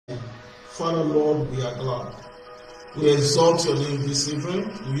Father, Lord, we are glad. We exalt your name this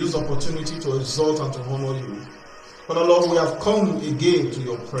evening. We use the opportunity to exalt and to honor you. Father, Lord, we have come again to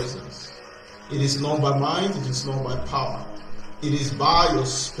your presence. It is not by might, it is not by power. It is by your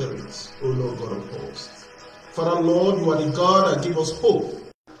Spirit, O Lord God of hosts. Father, Lord, you are the God that gives us hope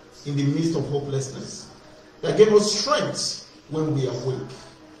in the midst of hopelessness, that gives us strength when we are weak.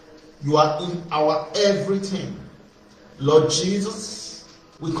 You are in our everything. Lord Jesus,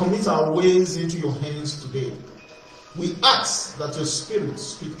 we commit our ways into your hands today. We ask that your Spirit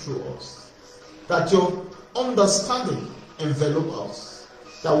speak through us, that your understanding envelop us,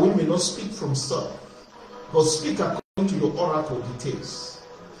 that we may not speak from self, but speak according to your oracle details.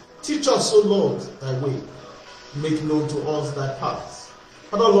 Teach us, O Lord, thy way. Make known to us thy paths.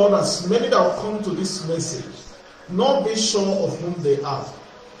 Father, Lord, as many that will come to this message, not be sure of whom they are.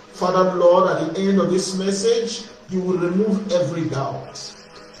 Father, Lord, at the end of this message, you will remove every doubt.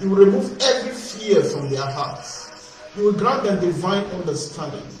 You will remove every fear from their hearts. You will grant them divine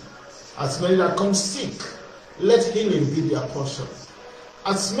understanding. As many that come sick, let healing be their portion.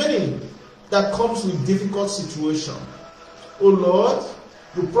 As many that comes with difficult situation, O Lord,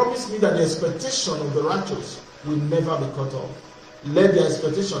 you promise me that the expectation of the righteous will never be cut off. Let the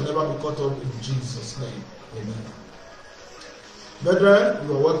expectation never be cut off in Jesus' name. Amen. Brethren,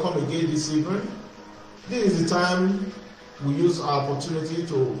 you are welcome again this evening. This is the time we use our opportunity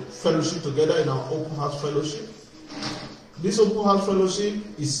to fellowship together in our open heart fellowship. This open heart fellowship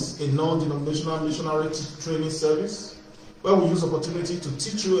is a non-denominational missionary training service where we use opportunity to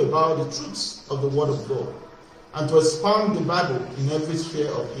teach you about the truths of the Word of God and to expand the Bible in every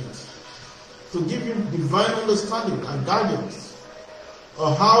sphere of it, to give you divine understanding and guidance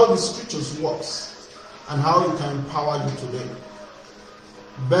on how the Scriptures works and how it can empower you today.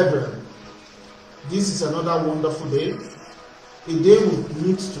 Brethren, this is another wonderful day, a day we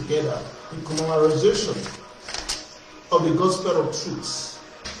meet together in commemoration of the gospel of truths,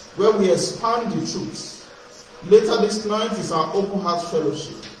 where we expand the truths. Later this night is our open heart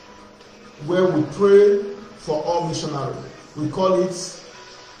fellowship, where we pray for all missionaries. We call it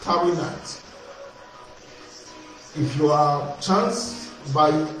Tarry Night. If you are chance by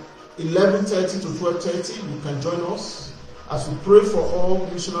 11:30 to 12:30, you can join us as we pray for all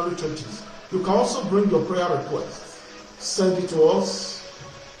missionary churches. You can also bring your prayer request. Send it to us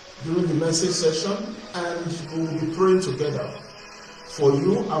during the message session, and we will be praying together for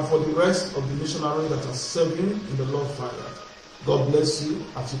you and for the rest of the missionaries that are serving in the Lord's vineyard. God bless you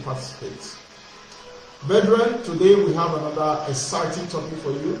as you participate. Brethren, today we have another exciting topic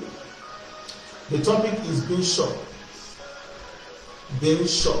for you. The topic is being sure. Being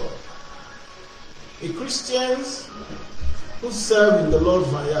sure. A Christians who serve in the Lord's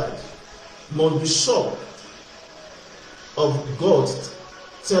vineyard must be sure of God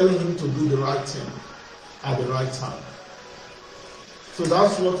telling him to do the right thing at the right time. So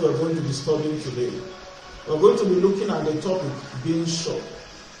that's what we're going to be studying today. We're going to be looking at the topic, being sure.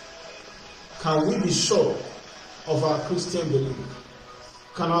 Can we be sure of our Christian belief?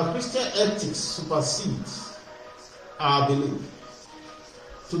 Can our Christian ethics supersede our belief?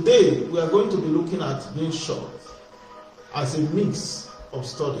 Today, we are going to be looking at being sure as a mix of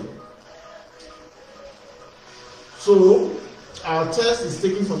study. So, our text is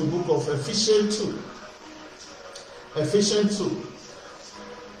taken from the book of Ephesians 2. Ephesians 2.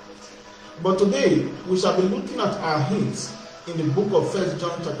 But today, we shall be looking at our hints in the book of 1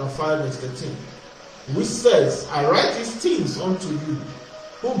 John chapter 5 verse 13, which says, I write these things unto you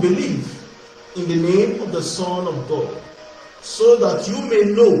who believe in the name of the Son of God, so that you may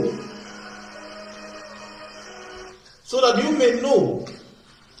know. So that you may know.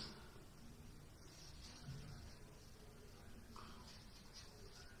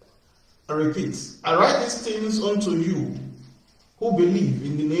 I repeat, I write these things unto you who believe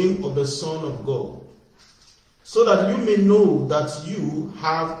in the name of the Son of God, so that you may know that you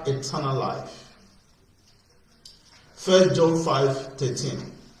have eternal life. 1 John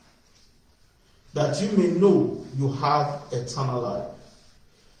 5:13. That you may know you have eternal life.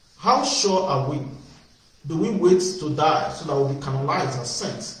 How sure are we? Do we wait to die so that we can canonized as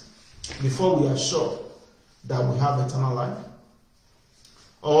saints before we are sure that we have eternal life?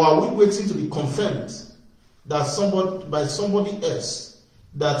 Or are we waiting to be confirmed that by somebody else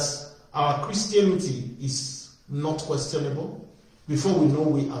that our Christianity is not questionable before we know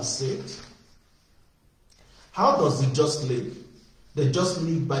we are saved? How does the just live? The just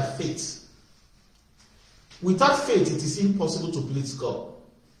live by faith. Without faith, it is impossible to please God.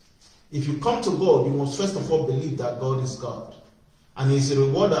 If you come to God, you must first of all believe that God is God, and He is a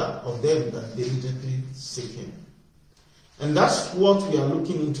rewarder of them that diligently seek Him. And that's what we are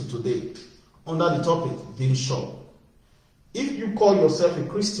looking into today under the topic, being sure. If you call yourself a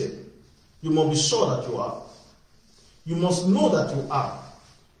Christian, you must be sure that you are. You must know that you are,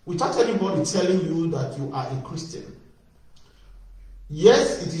 without anybody telling you that you are a Christian.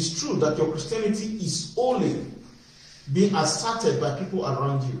 Yes, it is true that your Christianity is only being asserted by people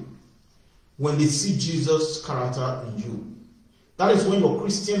around you when they see Jesus' character in you. That is when your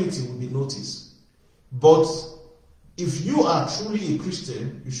Christianity will be noticed. But if you are truly a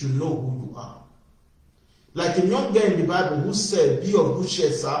Christian, you should know who you are. Like a young girl in the Bible who said, "Be of good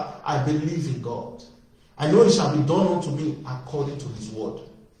cheer, sir, I believe in God. I know it shall be done unto me according to his word."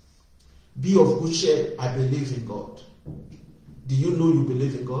 Be of good cheer, I believe in God. Do you know you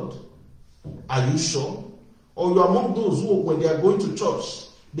believe in God? Are you sure? Or you are among those who, when they are going to church,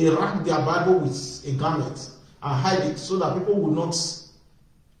 they wrap their Bible with a garment and hide it so that people will not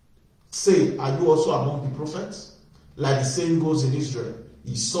say, "Are you also among the prophets?" Like the saying goes in Israel,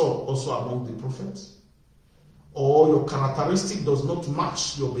 "Is Saul also among the prophets?" Or your characteristic does not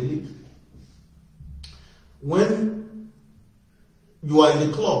match your belief. When you are in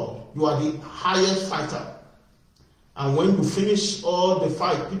the club, you are the highest fighter. And when you finish all the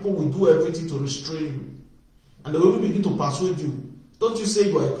fight, people will do everything to restrain you. And they will begin to persuade you. Don't you say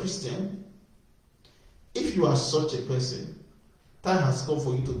you are a Christian? If you are such a person, time has come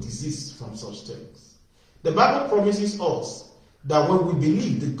for you to desist from such things. The Bible promises us that when we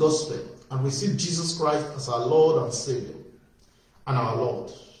believe the gospel and receive Jesus Christ as our Lord and Savior and our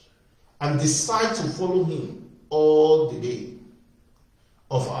Lord, and decide to follow him all the day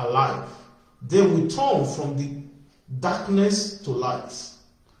of our life, then we turn from the darkness to light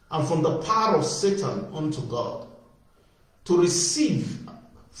and from the power of Satan unto God to receive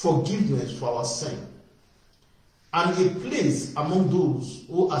forgiveness for our sin and a place among those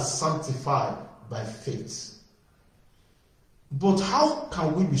who are sanctified by faith. But how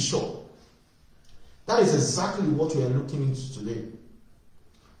can we be sure? That is exactly what we are looking into today.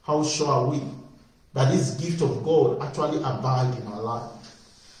 How sure are we that this gift of God actually abides in our life?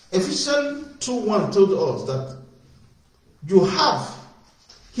 Ephesians 2:1 told us that you have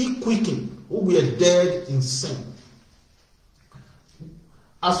he quickened who were dead in sin.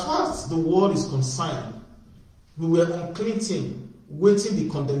 As far as the world is concerned, we were unclean things, waiting the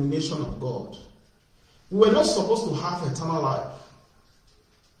condemnation of God. We were not supposed to have eternal life,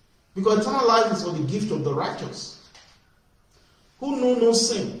 because eternal life is for the gift of the righteous, who know no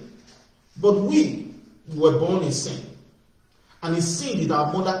sin. But we were born in sin, and in sin did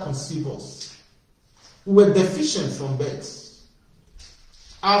our mother conceive us. We were deficient from birth.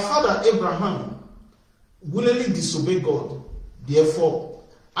 Our father Abraham willingly disobeyed God. Therefore,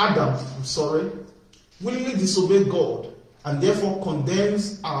 willingly disobeyed God, and therefore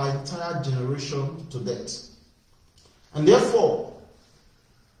condemns our entire generation to death. And therefore,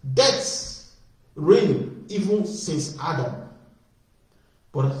 death reigned even since Adam.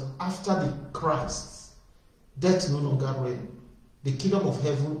 But after the Christ, death no longer reigns. The kingdom of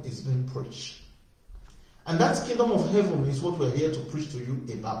heaven is being preached. And that kingdom of heaven is what we're here to preach to you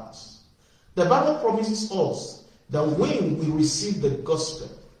about. The Bible promises us that when we receive the gospel,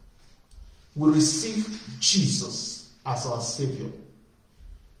 we receive Jesus as our Savior.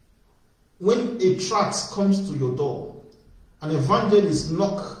 When a tract comes to your door, an evangelist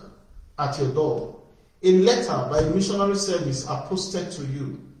knocks at your door, a letter by a missionary service are posted to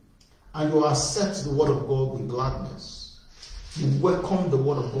you, and you accept the word of God with gladness. You welcome the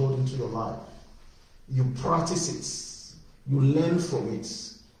word of God into your life. You practice it. You learn from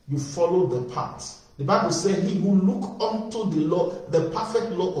it. You follow the path. The Bible says, "He who look unto the law, the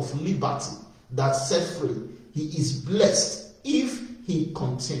perfect law of liberty that set free, he is blessed if he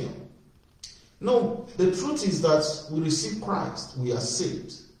continue." No, the truth is that we receive Christ, we are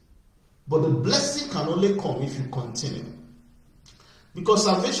saved. But the blessing can only come if you continue. Because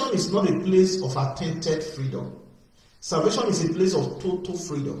salvation is not a place of attempted freedom. Salvation is a place of total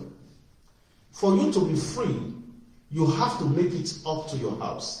freedom. For you to be free, you have to make it up to your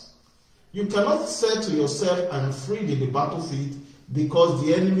house. You cannot say to yourself, "I'm freed in the battlefield because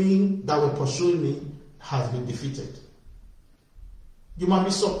the enemy that were pursuing me has been defeated." You might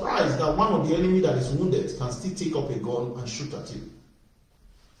be surprised that one of the enemy that is wounded can still take up a gun and shoot at you.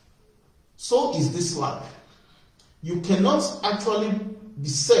 So is this life. You cannot actually be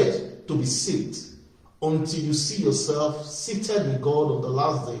said to be saved until you see yourself seated with God on the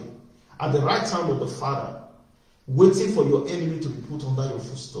last day at the right hand of the Father, waiting for your enemy to be put under your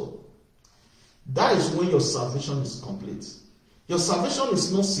footstool. That is when your salvation is complete. Your salvation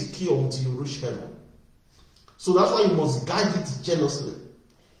is not secure until you reach heaven. So that's why you must guide it jealously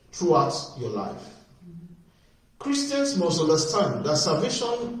throughout your life. Christians must understand that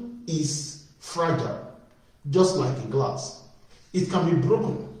salvation is fragile, just like a glass. It can be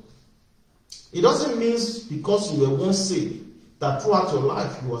broken. It doesn't mean because you were once saved that throughout your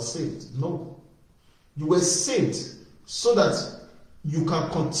life you are saved. No. You were saved so that you can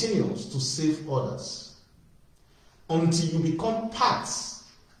continue to save others until you become part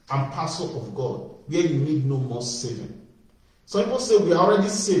and parcel of God, where you need no more saving. Some people say we are already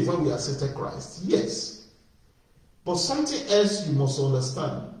saved when we accepted Christ. Yes. But something else you must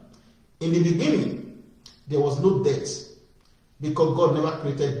understand. In the beginning, there was no death, because God never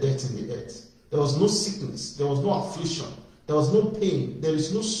created death in the earth. There was no sickness. There was no affliction. There was no pain. There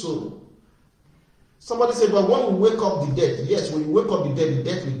is no sorrow. Somebody said, but when we wake up the dead, yes, when you wake up the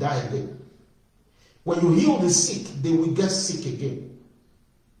dead will die again. When you heal the sick, they will get sick again.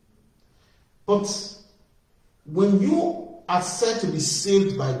 But when you are said to be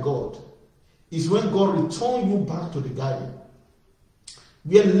saved by God, is when God returns you back to the garden,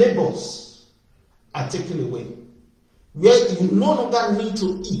 where labors are taken away, where you no longer need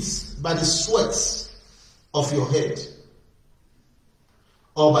to eat by the sweat of your head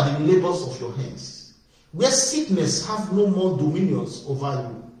or by the labors of your hands, where sickness have no more dominions over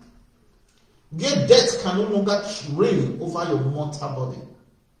you, where death can no longer reign over your mortal body.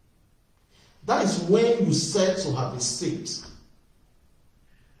 That is when you said to have been saved.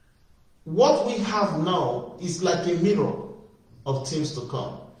 What we have now is like a mirror of things to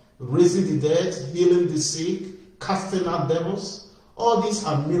come. Raising the dead, healing the sick, casting out devils. All these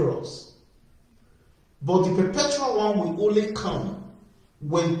are mirrors. But the perpetual one will only come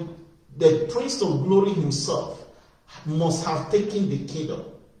when the Prince of Glory himself must have taken the kingdom.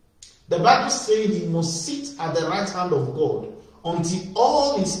 The Bible says he must sit at the right hand of God until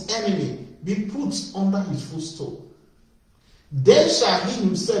all his enemy be put under his footstool. Then shall he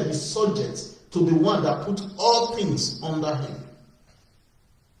himself be subject to the one that put all things under him.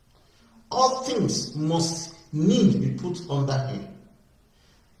 All things must need be put under him.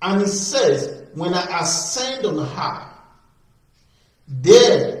 And it says, when I ascend on high,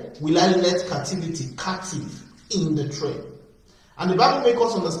 there will I let captivity captive in the train. And the Bible makes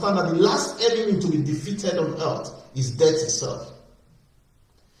us understand that the last enemy to be defeated on earth is death itself.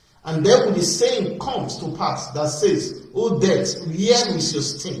 And then when the saying comes to pass that says, O death, where is your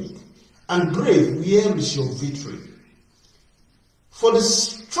sting? And grave, where is your victory? For the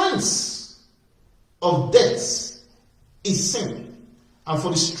strength of death is sin, and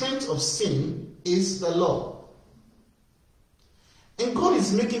for the strength of sin is the law. And God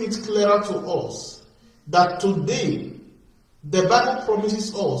is making it clearer to us that today the Bible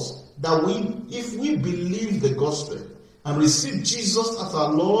promises us that if we believe the gospel and receive Jesus as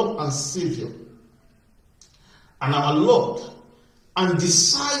our Lord and Savior and our Lord, and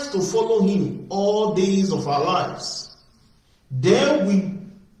decide to follow him all days of our lives, then we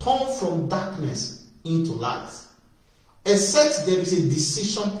turn from darkness into light. Except there is a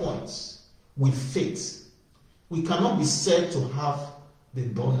decision point with faith, we cannot be said to have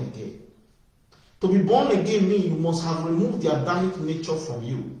been born again. To be born again means you must have removed the Adamic nature from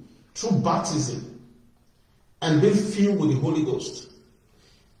you through baptism and been filled with the Holy Ghost.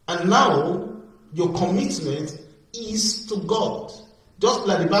 And now your commitment is to God. Just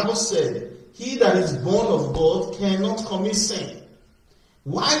like the Bible said, he that is born of God cannot commit sin.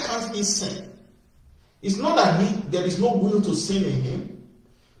 Why can't he sin? It's not that there is no will to sin in him,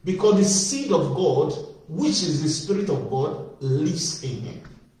 because the seed of God, which is the Spirit of God, lives in him.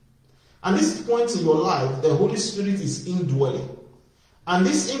 And this point in your life, the Holy Spirit is indwelling. And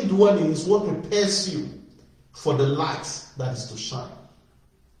this indwelling is what prepares you for the light that is to shine.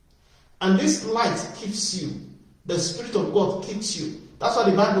 And this light keeps you. The Spirit of God keeps you. That's why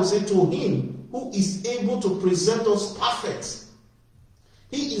the Bible says, to him who is able to present us perfect.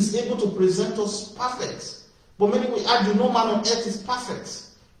 He is able to present us perfect. But many will argue, no man on earth is perfect.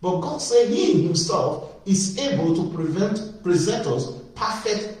 But God said he himself is able to present us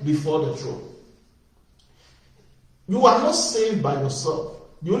perfect before the throne. You are not saved by yourself.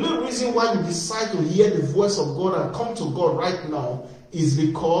 The only reason why you decide to hear the voice of God and come to God right now is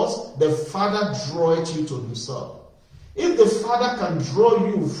because the Father draweth you to himself. If the Father can draw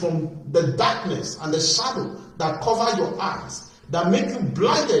you from the darkness and the shadow that cover your eyes, that make you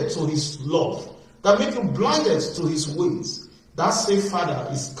blinded to his love, that make you blinded to his ways, that same Father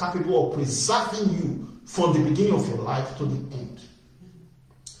is capable of preserving you from the beginning of your life to the end.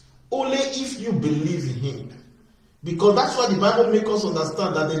 Only if you believe in him. Because that's why the Bible makes us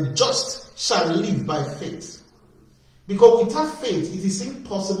understand that the just shall live by faith. Because without faith, it is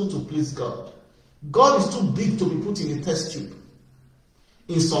impossible to please God. God is too big to be put in a test tube,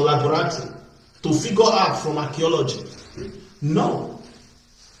 in some laboratory, to figure out from archaeology. No.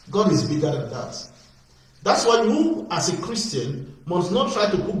 God is bigger than that. That's why you, as a Christian, must not try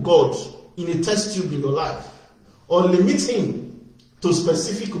to put God in a test tube in your life or limit him to a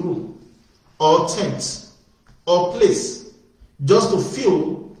specific room or tent or place just to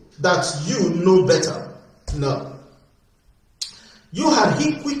feel that you know better. No. You had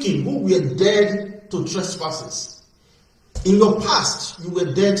he quickened who were dead to trespasses. In your past, you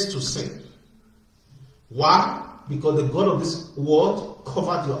were dead to sin. Why? Because the God of this world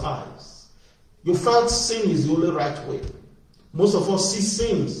covered your eyes. You felt sin is the only right way. Most of us see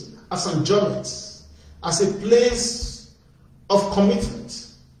sins as enjoyment, as a place of commitment,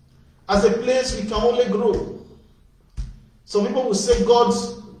 as a place we can only grow. Some people will say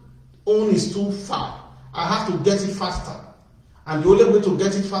God's own is too far. I have to get it faster. And the only way to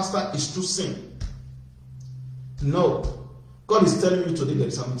get it faster is through sin. No. God is telling you today there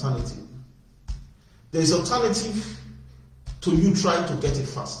is an alternative. There is an alternative to you trying to get it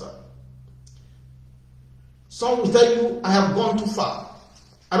faster. Some will tell you, I have gone too far.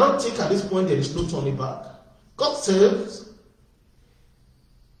 I don't think at this point there is no turning back. God says,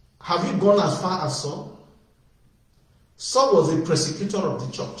 have you gone as far as Saul? Saul was a persecutor of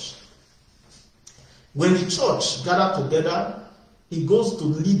the church. When the church gathered together, he goes to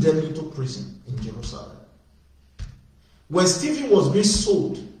lead them into prison in Jerusalem. When Stephen was being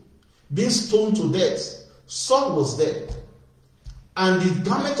sold, being stoned to death, Saul was there. And the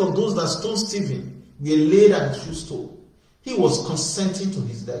garment of those that stoned Stephen were laid at his footstool. He was consenting to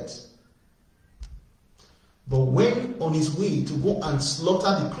his death. But when on his way to go and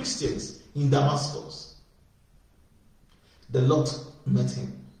slaughter the Christians in Damascus, the Lord met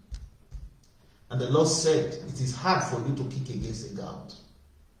him. And the Lord said, it is hard for you to kick against a gout.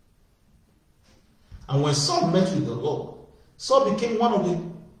 And when Saul met with the Lord, Saul became one of the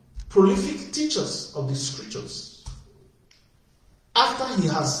prolific teachers of the scriptures. After he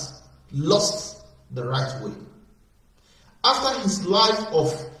has lost the right way. After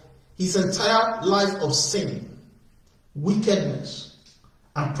his entire life of sin, wickedness,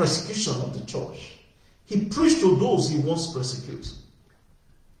 and persecution of the church, he preached to those he once persecuted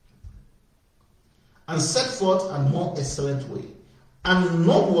and set forth a more excellent way. And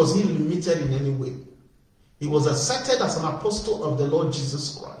nor was he limited in any way. He was accepted as an apostle of the Lord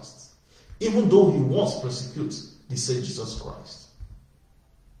Jesus Christ, even though he once persecuted the same Jesus Christ.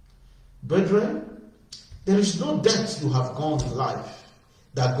 Brethren, there is no depth you have gone in life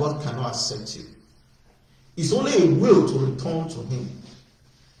that God cannot accept you. It's only a will to return to him.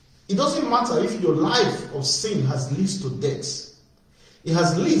 It doesn't matter if your life of sin has led to death. It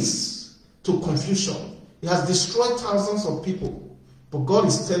has led to confusion. It has destroyed thousands of people. But God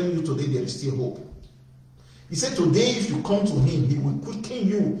is telling you today there is still hope. He said today if you come to him, he will quicken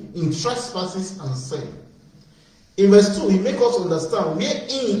you in trespasses and sin. In verse 2, he makes us understand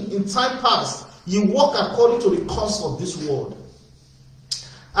wherein in time past you walk according to the course of this world,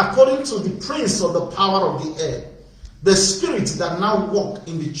 according to the prince of the power of the air, the spirit that now walk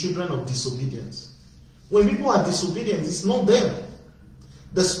in the children of disobedience. When people are disobedient, it's not them.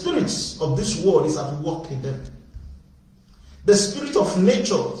 The spirits of this world is at work in them. The spirit of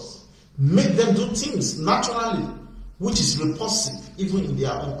nature make them do things naturally, which is repulsive even in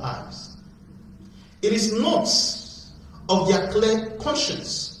their own eyes. It is not of their clear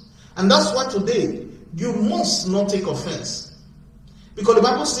conscience. And that's why today you must not take offense. Because the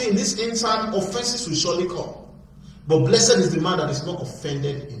Bible says in this end time offenses will surely come. But blessed is the man that is not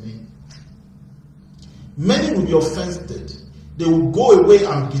offended in him. Many will be offended. They will go away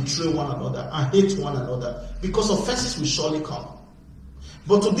and betray one another and hate one another because offenses will surely come.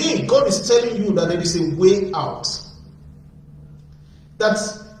 But today, God is telling you that there is a way out. That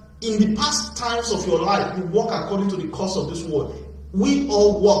in the past times of your life, you walk according to the course of this world. We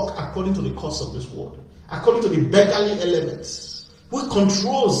all walk according to the course of this world. According to the beggarly elements. Who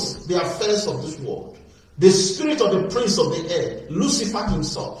controls the affairs of this world. The spirit of the prince of the air, Lucifer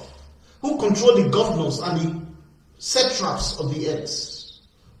himself. Who controls the governors and the satraps of the earth.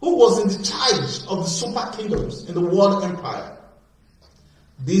 Who was in the charge of the super kingdoms in the world empire.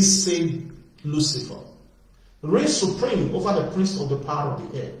 This same Lucifer reigns supreme over the prince of the power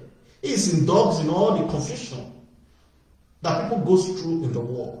of the air. He is indulged in all the confusion that people go through in the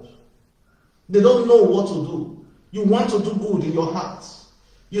world. They don't know what to do. You want to do good in your heart.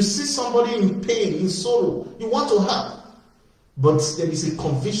 You see somebody in pain, in sorrow. You want to help. But there is a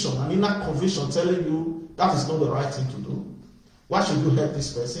conviction, an inner conviction telling you that is not the right thing to do. Why should you help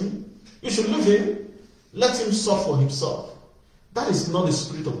this person? You should leave him. Let him suffer himself. That is not the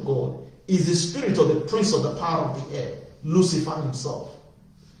spirit of God. It is the spirit of the prince of the power of the air, Lucifer himself.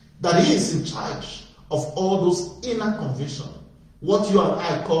 that he is in charge of all those inner conviction, what you and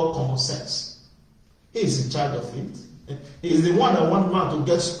I call common sense. He is in charge of it. He is the one that wants man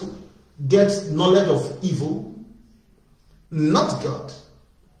to get knowledge of evil, not God.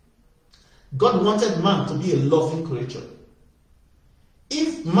 God wanted man to be a loving creature.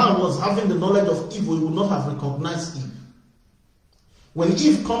 If man was having the knowledge of evil, he would not have recognized Eve. When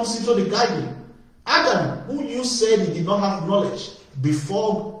Eve comes into the garden, Adam, who you said he did not have knowledge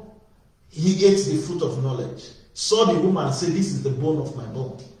before he ate the fruit of knowledge, saw the woman and said, "This is the bone of my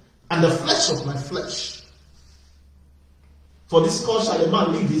bone and the flesh of my flesh. For this cause shall a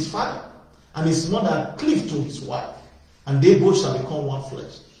man leave his father and his mother cleave to his wife, and they both shall become one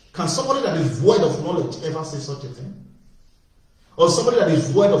flesh." Can somebody that is void of knowledge ever say such a thing? Or somebody that is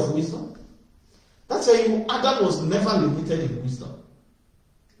void of wisdom? That's why Adam was never limited in wisdom.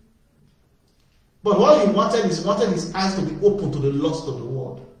 But what he wanted is his eyes to be open to the lust of the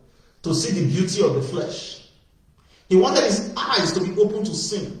world, to see the beauty of the flesh. He wanted his eyes to be open to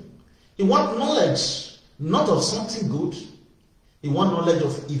sin. He wanted knowledge, not of something good. He wanted knowledge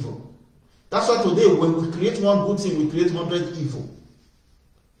of evil. That's why today when we create one good thing, we create 100 evil.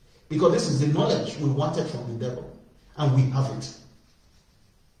 Because this is the knowledge we wanted from the devil. And we have it.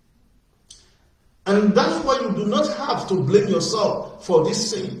 And that's why you do not have to blame yourself for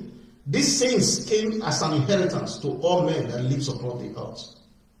this sin. These sins came as an inheritance to all men that lives upon the earth.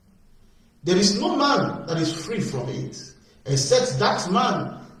 There is no man that is free from it, except that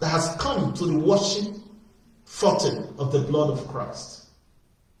man that has come to the washing fountain of the blood of Christ.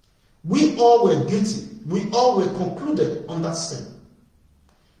 We all were guilty. We all were concluded on that sin.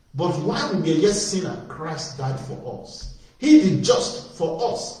 But while we were yet sinners, Christ died for us. He did just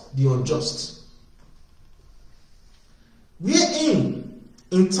for us, the unjust. Wherein,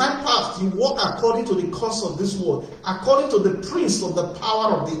 in time past, you walk according to the course of this world, according to the prince of the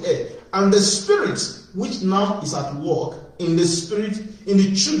power of the air, and the spirit which now is at work in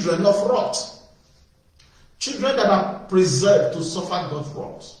the children of wrath. Children that are preserved to suffer God's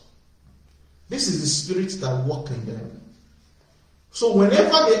wrath. This is the spirit that works in them. So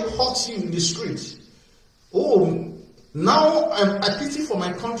whenever they hurt you in the street, now I pity for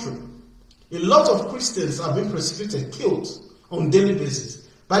my country. A lot of Christians are being persecuted, killed on a daily basis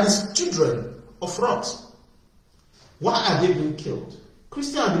by these children of wrath. Why are they being killed?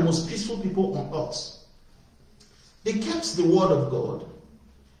 Christians are the most peaceful people on earth. They kept the word of God.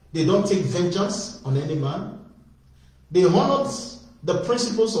 They don't take vengeance on any man. They honored the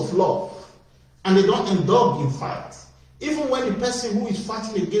principles of love. And they don't indulge in fight. Even when the person who is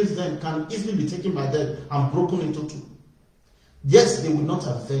fighting against them can easily be taken by them and broken into two. Yes, they will not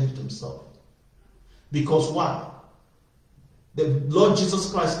avenge themselves. Because why? The Lord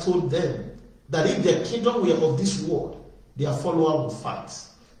Jesus Christ told them that if their kingdom were of this world, their followers will fight.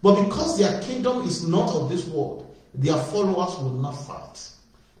 But because their kingdom is not of this world, their followers will not fight.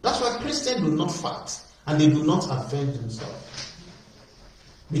 That's why Christians do not fight and they do not avenge themselves.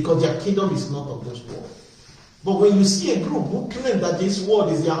 Because their kingdom is not of this world. But when you see a group who claim that this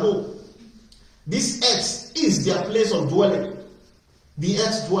world is their home, this earth is their place of dwelling, the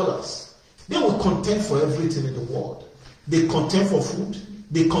earth dwellers, they will contend for everything in the world. They contend for food,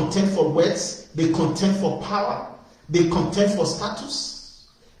 they contend for wealth, they contend for power, they contend for status,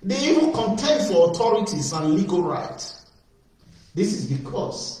 they even contend for authorities and legal rights. This is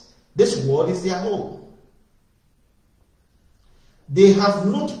because this world is their home. They have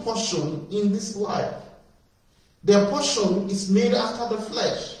no portion in this life. Their portion is made after the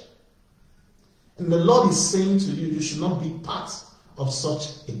flesh. And the Lord is saying to you, you should not be part of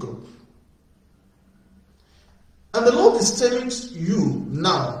such a group. And the Lord is telling you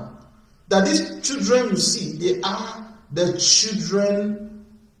now that these children you see, they are the children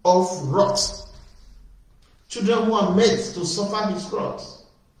of wrath. Children who are made to suffer his wrath.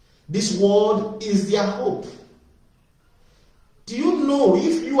 This world is their hope. Do you know,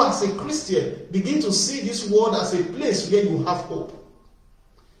 if you as a Christian begin to see this world as a place where you have hope,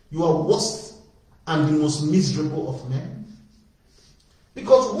 you are worse and the most miserable of men?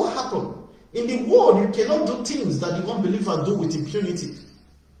 Because what happened? In the world, you cannot do things that the unbeliever do with impunity.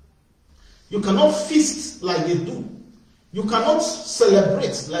 You cannot feast like they do. You cannot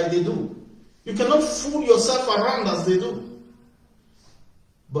celebrate like they do. You cannot fool yourself around as they do.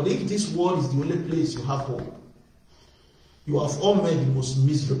 But if this world is the only place you have hope, you have all made the most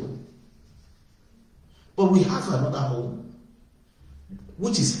miserable. But we have another home,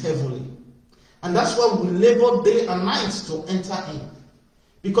 which is heavenly. And that's why we labor day and night to enter in.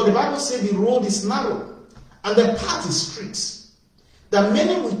 Because the Bible says the road is narrow and the path is straight. That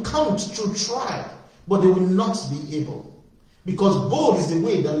many will come to try, but they will not be able. Because bold is the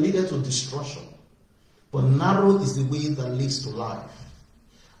way that leadeth to destruction, but narrow is the way that leads to life.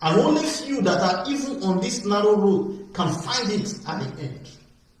 And only few that are even on this narrow road can find it at the end.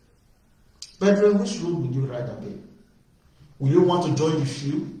 Brethren, which road will you ride again? Will you want to join the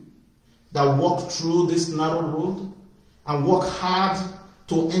few that walk through this narrow road and work hard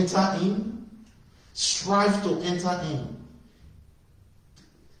to enter in? Strive to enter in.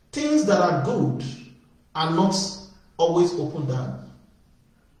 Things that are good are not always open down.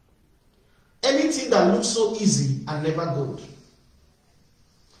 Anything that looks so easy are never good.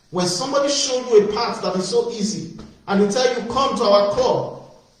 When somebody shows you a path that is so easy and they tell you, come to our club,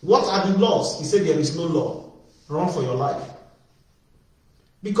 what are the laws? He said, there is no law. Run for your life.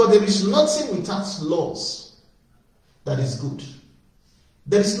 Because there is nothing without laws that is good.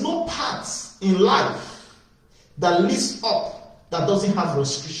 There is no path in life that leads up that doesn't have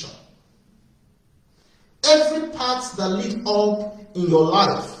restriction. Every path that leads up in your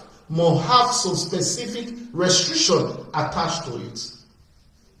life must have some specific restriction attached to it.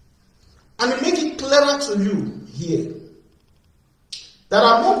 And it makes it clearer to you here that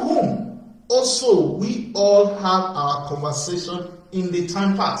among whom also we all have our conversation in the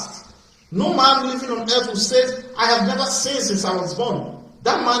time past. No man living on earth who says, I have never sinned since I was born.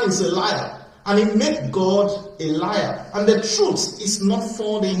 That man is a liar, and he made God a liar, and the truth is not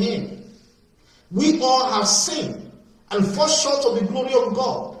found in him. We all have sinned and fall short of the glory of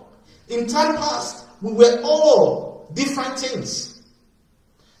God. In time past, we were all different things.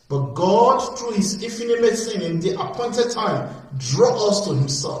 But God, through his infinite mercy in the appointed time, drew us to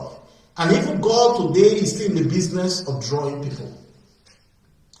himself. And even God today is still in the business of drawing people.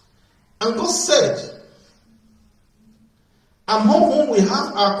 And God said, among whom we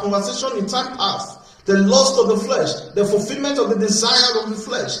have our conversation in time past, the lust of the flesh, the fulfillment of the desire of the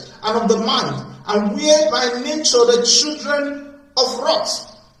flesh and of the mind, and we are by nature the children of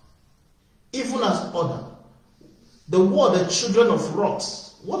wrath, even as other. The word, the children of wrath,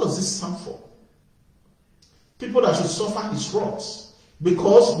 what does this stand for? People that should suffer his wrath,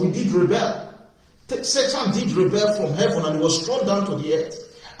 because we did rebel. Satan did rebel from heaven and he was thrown down to the earth.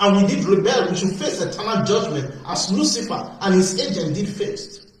 And we did rebel, we should face eternal judgment as Lucifer and his agent did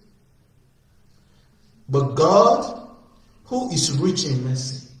face. But God, who is rich in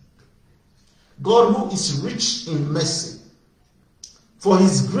mercy, God who is rich in mercy, for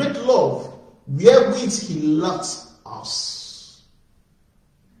his great love, wherewith he loved us,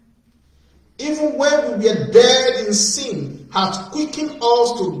 even when we were dead in sin, hath quickened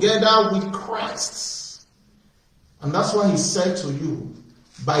us together with Christ. And that's why he said to you,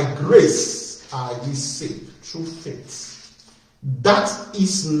 by grace are ye saved, through faith. That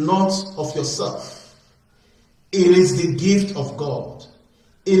is not of yourself. It is the gift of God.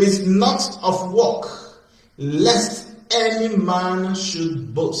 It is not of work, lest any man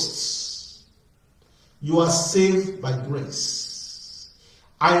should boast. You are saved by grace.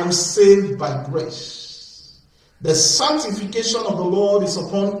 I am saved by grace. The sanctification of the Lord is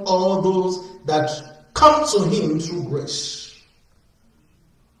upon all those that come to him through grace.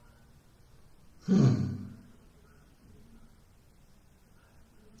 And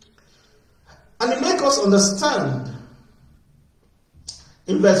it makes us understand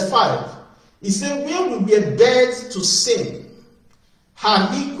in verse 5. He said, when we were dead to sin,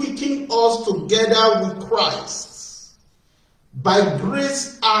 had he quickened us together with Christ. By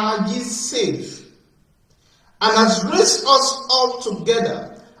grace are ye saved, and has raised us up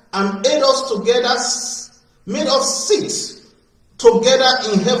together, and made us together, made us sit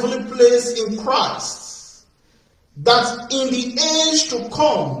together in heavenly place in Christ, that in the age to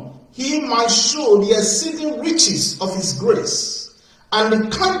come he might show the exceeding riches of his grace and the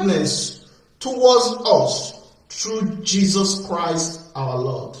kindness towards us through Jesus Christ our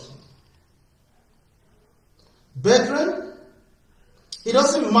Lord. Brethren, it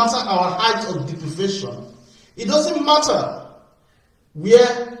doesn't matter our height of deprivation. It doesn't matter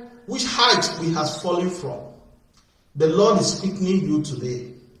which height we have fallen from. The Lord is quickening you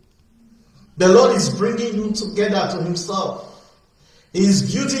today. The Lord is bringing you together to himself. He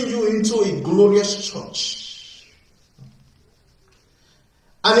is building you into a glorious church.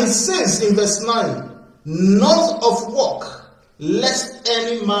 And it says in verse 9, not of work, lest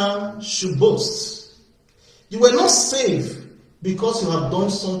any man should boast. You were not saved because you have done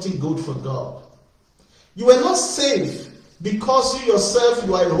something good for God. You were not saved because you yourself,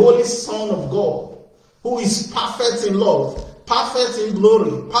 you are a holy son of God, who is perfect in love, perfect in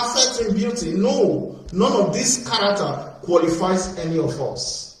glory, perfect in beauty. No, none of this character qualifies any of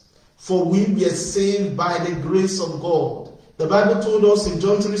us. For we were saved by the grace of God. The Bible told us in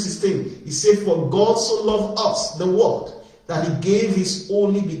John 3:16, he said, for God so loved us, the world, that he gave his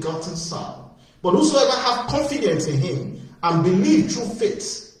only begotten Son. But whosoever have confidence in him and believe through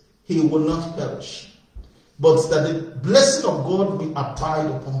faith, he will not perish, but that the blessing of God will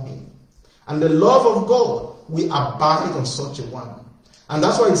abide upon him. And the love of God will abide on such a one. And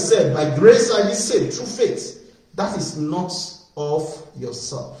that's why he said, by grace are ye saved through faith. That is not of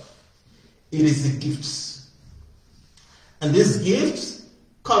yourself. It is the gift. And this gift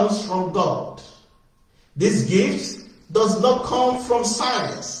comes from God. This gift does not come from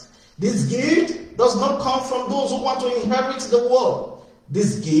science. This gift does not come from those who want to inherit the world.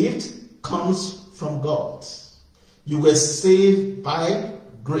 This gift comes from God. You were saved by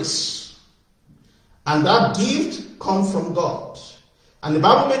grace. And that gift comes from God. And the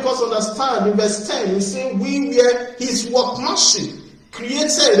Bible makes us understand in verse 10, he says, we were his workmanship,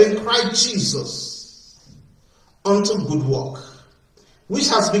 created in Christ Jesus, unto good work, which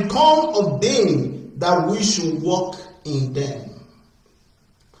has become ordained that we should walk in them.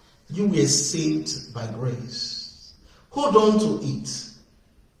 You were saved by grace. Hold on to it,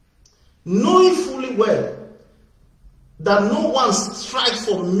 knowing fully well that no one strives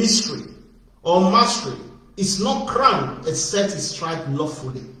for mystery or mastery is not crowned except he strive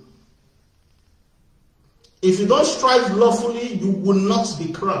lawfully. If you don't strive lawfully, you will not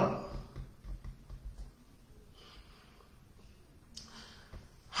be crowned.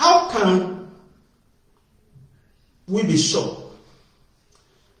 How can we be sure?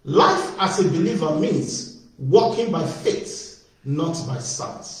 Life as a believer means walking by faith, not by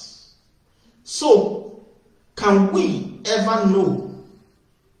sight. So, can we ever know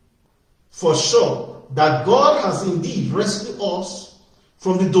for sure that God has indeed rescued us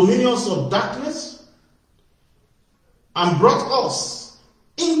from the dominions of darkness and brought us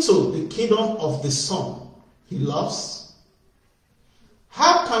into the kingdom of the Son he loves?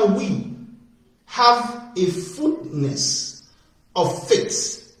 How can we have a fullness of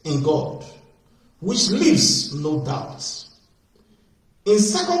faith in God which leaves no doubt? In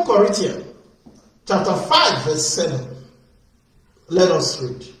 2 Corinthians chapter 5 verse 7, let us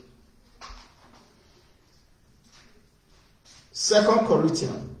read. 2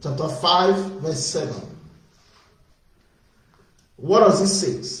 Corinthians chapter 5 verse 7. What does it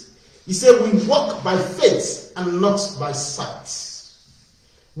say? He said, we walk by faith and not by sight.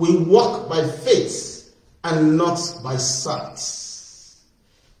 We walk by faith and not by sight.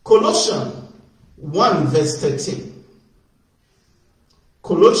 Colossians 1 verse 13.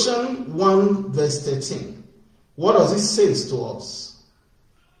 Colossians 1 verse 13. What does it say to us?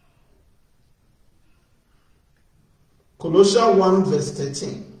 Colossians 1 verse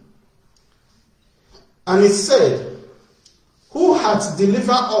 13. And it said, who hath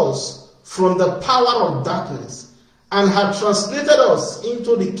delivered us from the power of darkness and hath translated us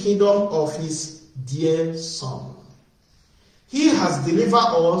into the kingdom of his dear Son. He has delivered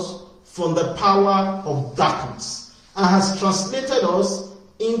us from the power of darkness and has translated us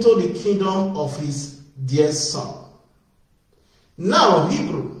into the kingdom of his dear Son. Now,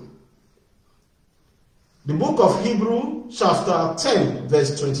 Hebrew. The book of Hebrew, chapter 10,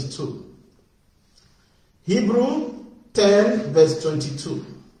 verse 22. Hebrew 10, verse 22.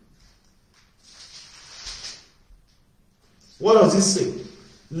 What does it say?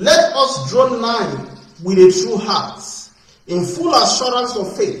 Let us draw nigh with a true heart, in full assurance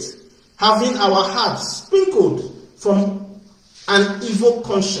of faith, having our hearts sprinkled from an evil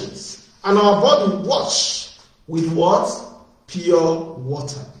conscience, and our body washed with what? Pure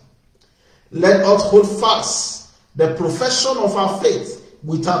water. Let us hold fast the profession of our faith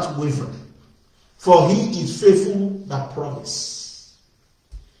without wavering, for he is faithful that promised.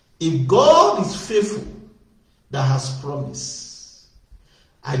 If God is faithful that has promised,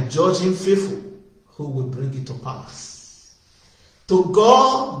 I judge him faithful who will bring it to pass. To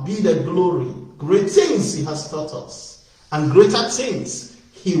God be the glory. Great things he has taught us, and greater things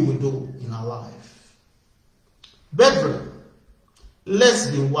he will do in our life. Brethren, let's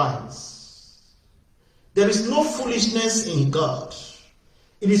be wise. There is no foolishness in God.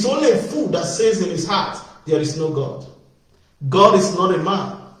 It is only a fool that says in his heart, there is no God. God is not a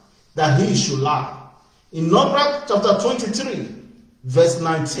man that he should lie. In Numbers chapter 23, verse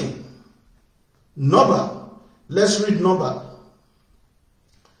 19. Number, let's read Number.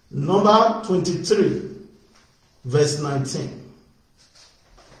 Number 23, verse 19.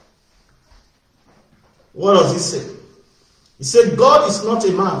 What does he say? He said, God is not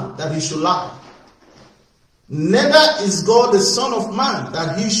a man that he should lie. Neither is God the Son of Man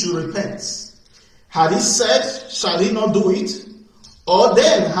that he should repent. Had he said, shall he not do it? Or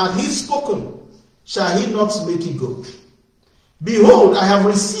then had he spoken, shall he not make it good? Behold, I have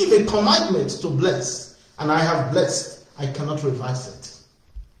received a commandment to bless, and I have blessed. I cannot reverse it.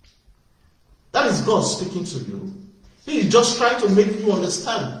 That is God speaking to you. He is just trying to make you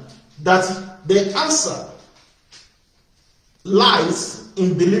understand that the answer lies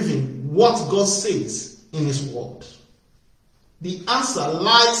in believing what God says in His Word. The answer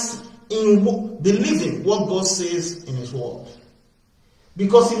lies in believing what God says in His Word.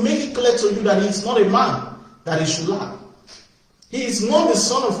 Because He made it clear to you that He is not a man that He should lie. He is not the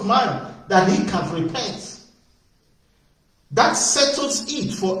Son of Man that He can repent. That settles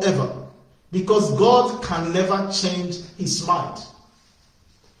it forever. Because God can never change His mind.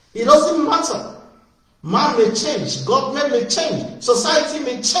 It doesn't matter. Man may change, government may change, society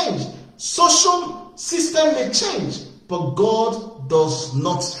may change, social system may change, but God does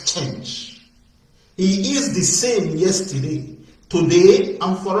not change. He is the same yesterday, today,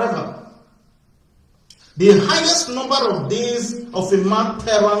 and forever. The highest number of days of a man's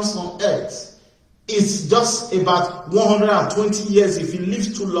terms on earth is just about 120 years if he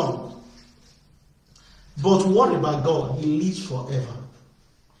lives too long. But what about God? He lives forever.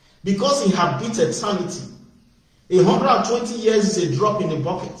 Because He inhabits eternity. 120 years is a drop in a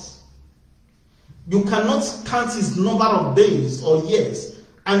bucket. You cannot count His number of days or years,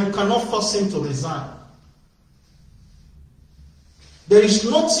 and you cannot force Him to resign. There is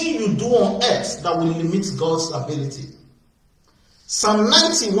nothing you do on earth that will limit God's ability. Psalm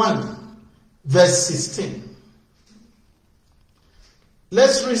 91, verse 16.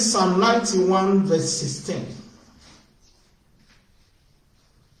 Let's read Psalm 91, verse 16.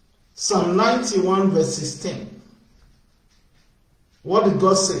 Psalm 91, verse 16. What did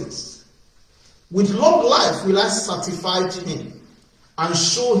God say? With long life will I satisfy Him and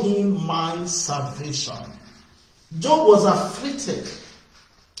show Him my salvation. Job was afflicted.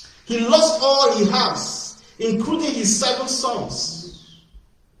 He lost all he has, including his 7 sons.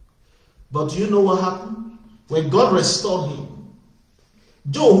 But you know what happened? When God restored him,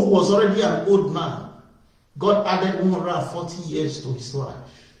 Job, who was already an old man, God added 140 years to his life.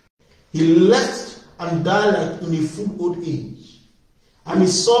 He left and died like in a full old age. And he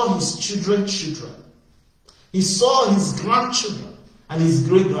saw his children. He saw his grandchildren and his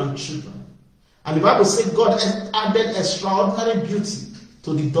great-grandchildren. And the Bible said God added extraordinary beauty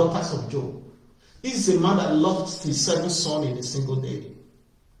to the daughters of Job. This is a man that lost his 7 sons in a single day.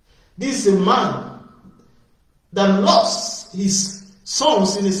 This is a man that lost his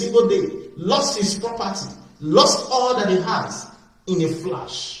sons in a single day, lost his property, lost all that he has in a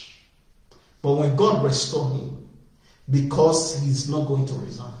flash. But when God restored him, because he's not going to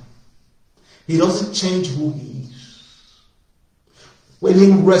resign, He doesn't change who he is. When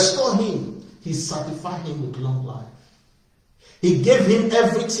He restored him, He satisfied him with long life. He gave him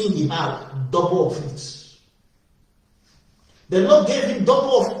everything he had, double of it. The Lord gave him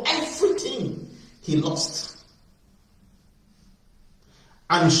double of everything he lost.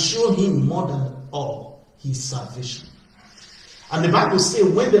 And showed him more than all His salvation. And the Bible says,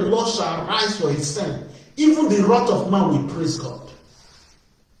 when the Lord shall arise for His son, even the wrath of man will praise God.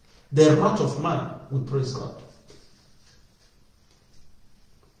 The wrath of man will praise God.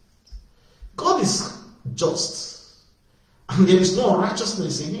 God is just, and there is no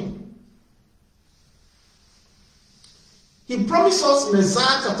unrighteousness in Him. He promised us in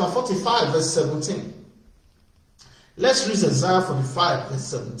Isaiah chapter 45, verse 17. Let's read Isaiah 45, verse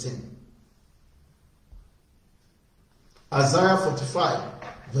 17. Isaiah 45,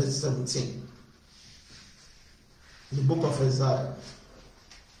 verse 17. The book of Isaiah.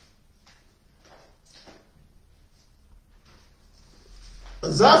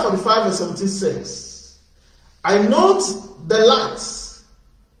 Isaiah 45, verse 17 says, I note the light.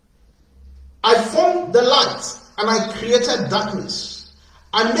 I formed the light, and I created darkness.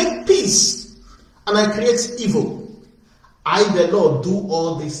 I make peace, and I create evil. I, the Lord, do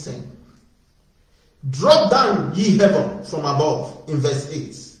all these things. Drop down, ye heaven, from above, in verse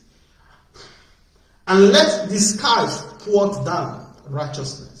 8. And let the skies pour down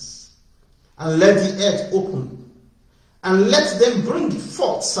righteousness. And let the earth open. And let them bring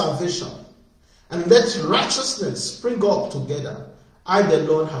forth salvation. And let righteousness spring up together. I, the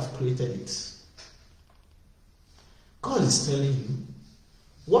Lord, have created it. God is telling you,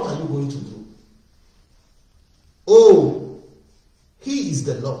 what are you going to do? Oh, He is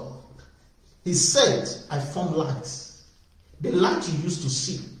the Lord. He said, I form lights. The light you used to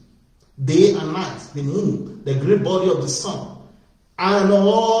see, day and night, the moon, the great body of the sun, and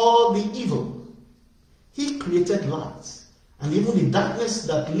all the evil. He created light. And even the darkness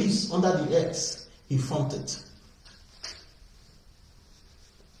that lives under the earth, He formed it.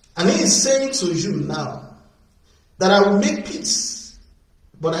 And He is saying to you now, that I will make peace,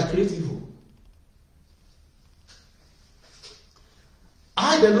 but I create evil.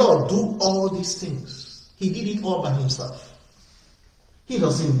 the Lord, do all these things. He did it all by himself. He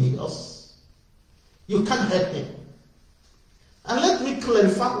doesn't need us. You can't help him. And let me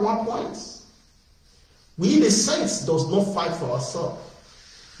clarify one point. We, the saints, does not fight for ourselves.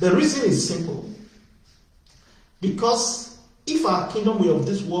 The reason is simple. Because if our kingdom were of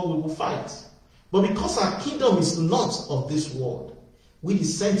this world, we will fight. But because our kingdom is not of this world, we, the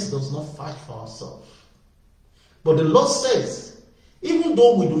saints, does not fight for ourselves. But the Lord says, even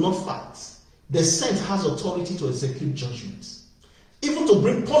though we do not fight, the saint has authority to execute judgment, even to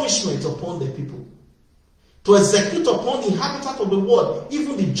bring punishment upon the people, to execute upon the inhabitant of the world,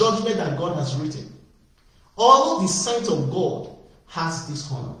 even the judgment that God has written. All the saints of God has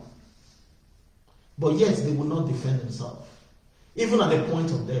this honor. But yet they will not defend themselves, even at the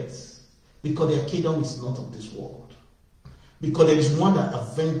point of death, because their kingdom is not of this world. Because there is one that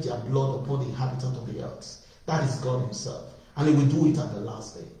avenged their blood upon the inhabitant of the earth. That is God himself. And he will do it at the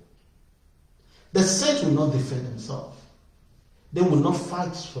last day. The saints will not defend themselves. They will not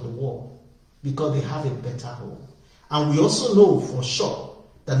fight for the war because they have a better home. And we also know for sure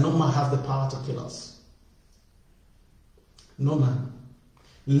that no man has the power to kill us. No man,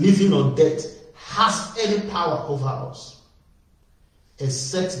 living or dead, has any power over us.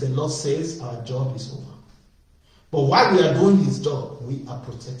 Except the Lord says our job is over. But while we are doing his job, we are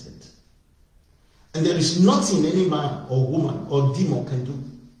protected. And there is nothing any man or woman or demon can do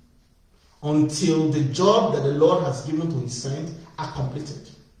until the job that the Lord has given to his saints are completed.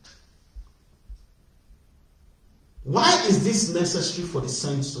 Why is this necessary for the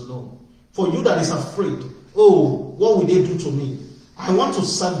saints to know? For you that is afraid, oh, what will they do to me? I want to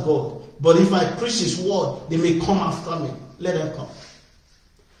serve God, but if I preach his word, they may come after me. Let them come.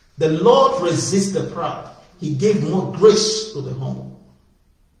 The Lord resists the proud. He gave more grace to the humble.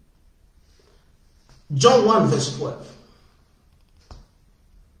 John 1 verse 12.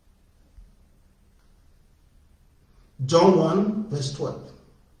 John 1 verse 12.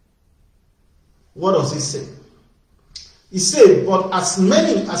 What does he say? He said, but as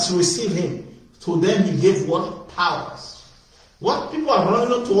many as receive him, to them he gave what? Powers. What? People are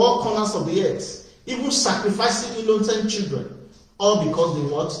running to all corners of the earth, even sacrificing innocent children, all because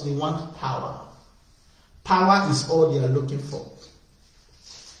they what? They want power. Power is all they are looking for.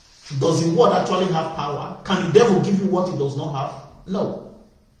 Does the word actually have power? Can the devil give you what he does not have? No.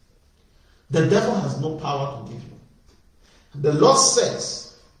 The devil has no power to give you. The Lord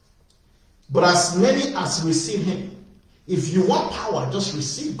says, but as many as receive him, if you want power, just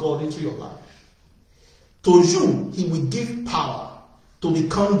receive God into your life. To you, he will give power to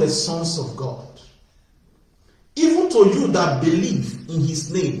become the sons of God. Even to you that believe in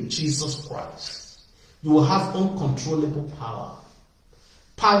his name, Jesus Christ, you will have uncontrollable power.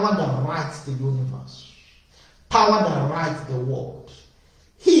 Power that writes the universe. Power that writes the world.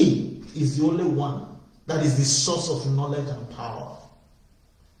 He is the only one that is the source of knowledge and power.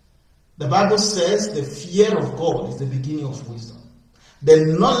 The Bible says the fear of God is the beginning of wisdom. The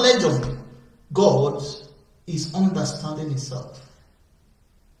knowledge of God is understanding itself.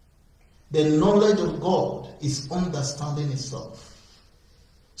 The knowledge of God is understanding itself.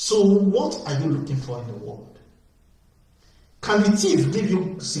 So what are you looking for in the world? Can the thief give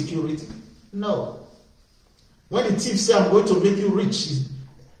you security? No. When the thief says, I'm going to make you rich,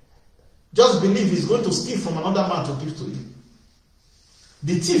 just believe he's going to steal from another man to give to you.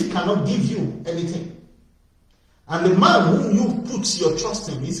 The thief cannot give you anything. And the man whom you put your trust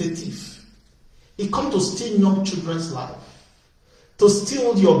in is a thief. He comes to steal young children's life, to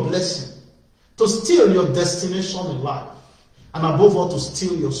steal your blessing, to steal your destination in life, and above all, to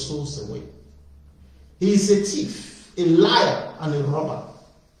steal your souls away. He is a thief, a liar, and a robber.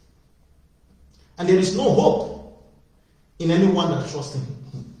 And there is no hope in anyone that trusts in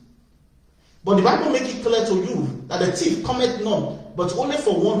him. But the Bible makes it clear to you that the thief cometh none, but only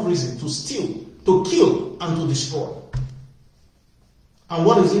for one reason, to steal, to kill, and to destroy. And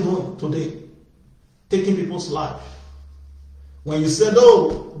what is he doing today? Taking people's life. When you said,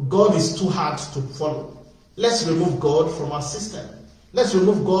 oh, God is too hard to follow, let's remove God from our system. Let's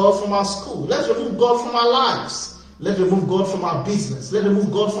remove God from our school. Let's remove God from our lives. Let's remove God from our business. Let's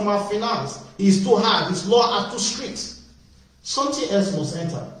remove God from our finance. He is too hard. His laws are too strict. Something else must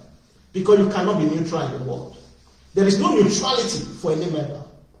enter. Because you cannot be neutral in the world. There is no neutrality for any member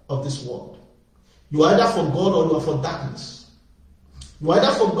of this world. You are either for God or you are for darkness. You are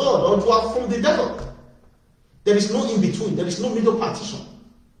either for God or you are from the devil. There is no in between. There is no middle partition.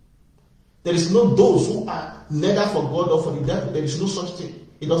 There is no those who are neither for God or for the devil. There is no such thing.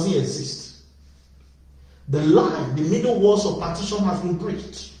 It doesn't exist. The line, the middle walls of partition has been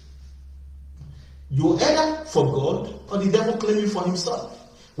breached. You are either for God or the devil claiming for himself.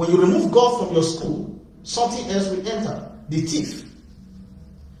 When you remove God from your school, something else will enter, the thief.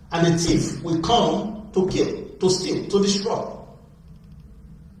 And the thief will come to kill, to steal, to destroy.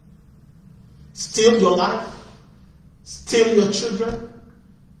 Steal your life, steal your children,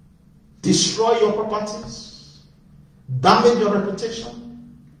 destroy your properties, damage your reputation.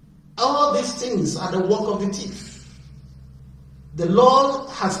 All these things are the work of the thief. The Lord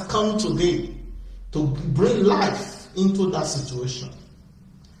has come today to bring life into that situation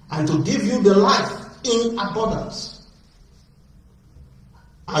and to give you the life in abundance.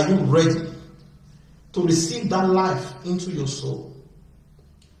 Are you ready to receive that life into your soul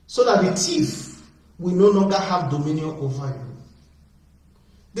so that the thief will no longer have dominion over you?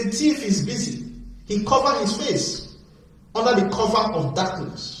 The thief is busy. He covered his face under the cover of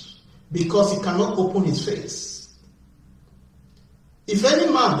darkness because he cannot open his face. If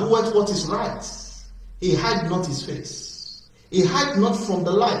any man doeth what is right, he hide not his face. He hide not from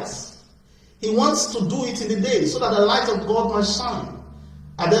the light. He wants to do it in the day so that the light of God might shine.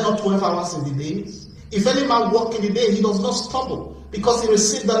 Are there not 12 hours in the days? If any man walk in the day, he does not stumble because he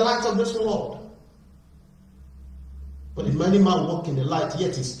received the light of this world. But if any man walk in the light,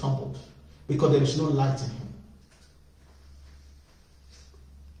 yet he stumbled because there is no light in him.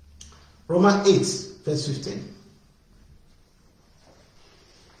 Romans 8, verse 15.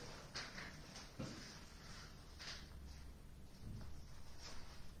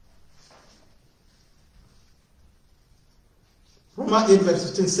 Romans 8, verse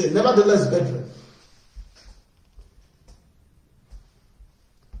 15 says, nevertheless, brethren,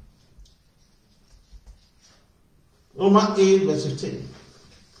 Romans 8, verse 15.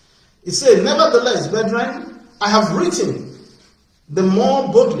 It says, nevertheless, brethren, I have written the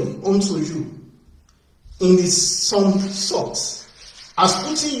more boldly unto you in some sort, as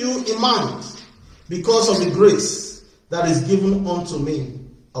putting you in mind, because of the grace that is given unto me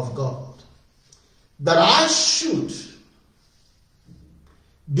of God, that I should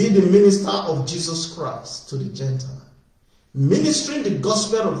be the minister of Jesus Christ to the Gentile, ministering the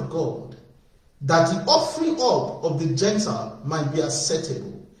gospel of God, that the offering up of the Gentile might be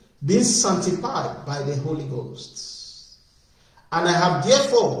acceptable, being sanctified by the Holy Ghost. And I have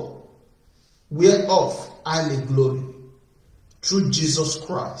therefore whereof I may glory, through Jesus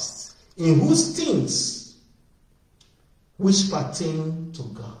Christ, in whose things which pertain to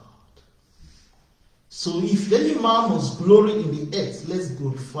God. So if any man must glory in the earth, let's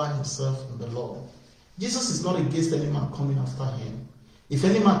glorify himself in the Lord. Jesus is not against any man coming after him. If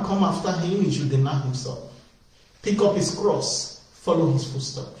any man come after him, he should deny himself, pick up his cross, follow his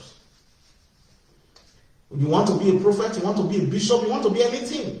footsteps. You want to be a prophet, you want to be a bishop, you want to be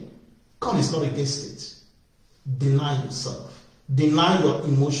anything, God is not against it. Deny yourself, deny your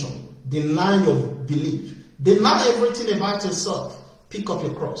emotion, deny your belief, deny everything about yourself, pick up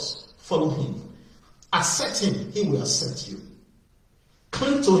your cross, follow him. Accept him, he will accept you.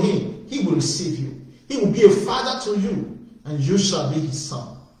 Cling to him, he will receive you. He will be a father to you, and you shall be his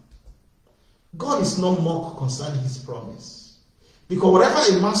son. God is not mocked concerning his promise. Because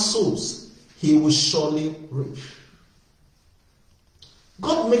whatever a man sows, he will surely reap.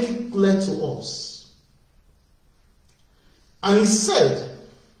 God made it clear to us. And he said,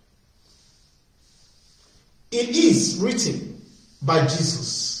 it is written by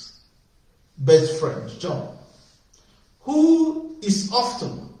Jesus' best friend, John, who is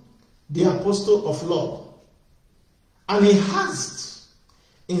often the apostle of love. And he was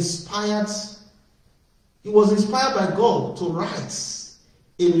inspired by God to write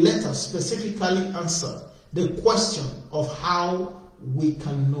a letter specifically answer the question of how we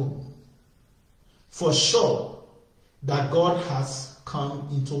can know for sure that God has come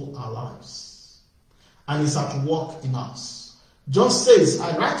into our lives and is at work in us. John says,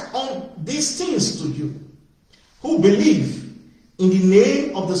 I write on these things to you who believe in the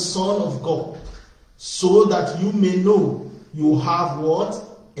name of the Son of God, so that you may know you have what?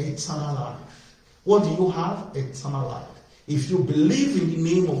 Eternal life. What do you have? Eternal life. If you believe in the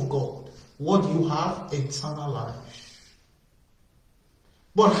name of God, what do you have? Eternal life.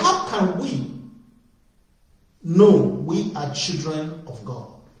 But how can we know we are children of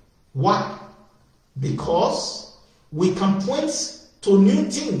God? Why? Because we can point to new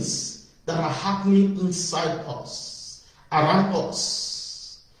things that are happening inside us, around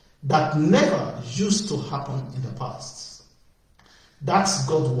us, that never used to happen in the past. That's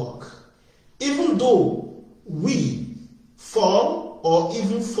God's work. Even though we fall or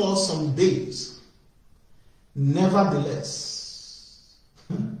even fall some days, nevertheless,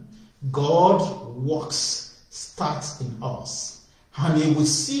 God works starts in us, and he will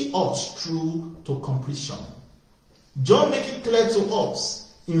see us through to completion. John make it clear to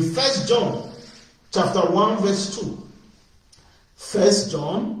us In 1 John chapter 1 verse 2. 1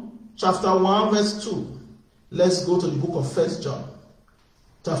 John chapter 1 verse 2. Let's go to the book of 1 John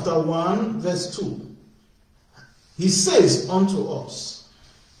chapter 1 verse 2. He says unto us,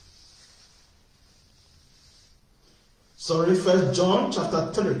 1 John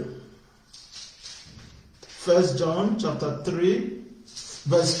chapter 3. 1 John chapter 3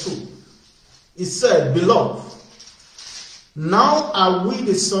 verse 2. He said, Beloved, now are we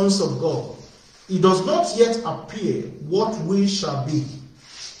the sons of God. It does not yet appear what we shall be,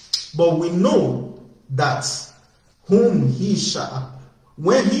 but we know that when he shall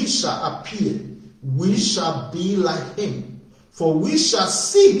appear, we shall be like him, for we shall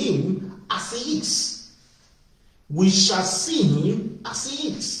see him as he is. We shall see him as he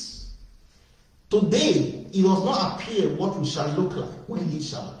is. Today, it does not appear what we shall look like when he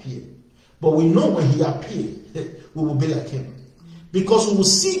shall appear. But we know when he appears, we will be like him. Because we will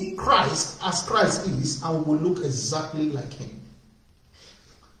see Christ as Christ is, and we will look exactly like him.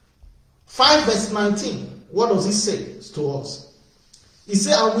 5 verse 19, what does he say to us? He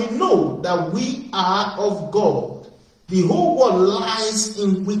said, and we know that we are of God. The whole world lies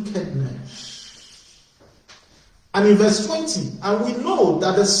in wickedness. And in verse 20, and we know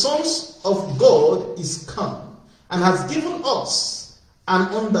that the sons of God is come, and has given us an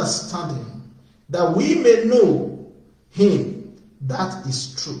understanding, that we may know him that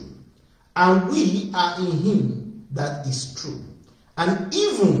is true. And we are in him that is true. And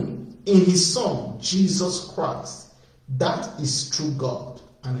even in his Son, Jesus Christ, that is true God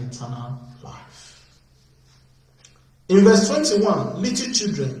and eternal life. In verse 21, little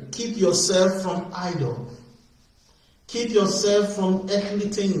children, keep yourself from idol. Keep yourself from earthly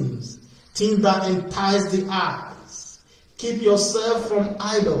things, things that entice the eyes. Keep yourself from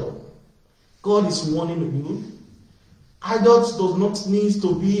idol. God is warning you. Idols does not need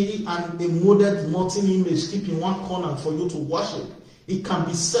to be a molded molten image keep in one corner for you to worship. It can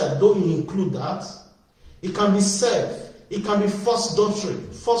be said, don't include that. It can be said, it can be false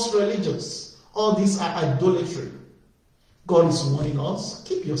doctrine, false religions. All these are idolatry. God is warning us,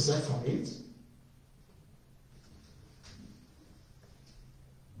 keep yourself from it.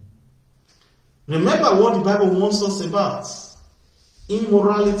 Remember what the Bible warns us about.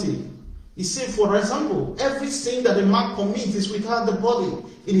 Immorality. He said, for example, every sin that a man commits is without the body.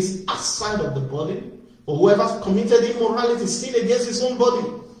 It is outside of the body. Or whoever committed immorality sinned against his own body.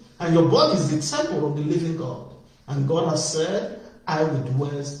 And your body is the temple of the living God. And God has said, I will dwell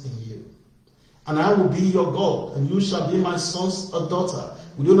in you. And I will be your God, and you shall be my son's or daughter.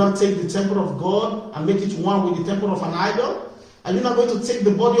 Will you not take the temple of God and make it one with the temple of an idol? Are you not going to take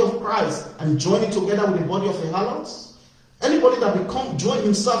the body of Christ and join it together with the body of a harlot? Anybody that join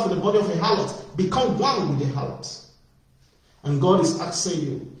himself with the body of a harlot, become one with the harlot. And God is asking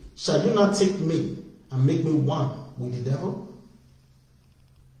you, shall you not take me and make me one with the devil?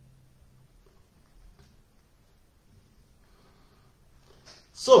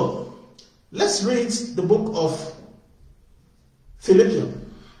 So, let's read the book of Philippians.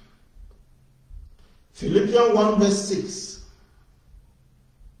 Philippians 1 verse 6.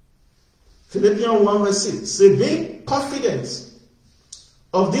 Philippians 1 verse 6. Say, being confident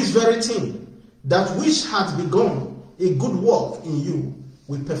of this very thing, that which hath begun a good work in you,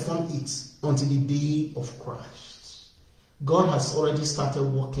 will perform it until the day of Christ. God has already started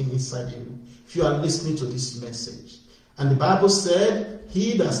working inside you. If you are listening to this message. And the Bible said,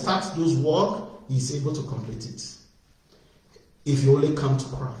 he that starts those work is able to complete it. If you only come to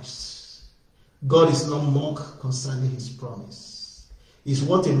Christ. God is not mocked concerning his promise. It's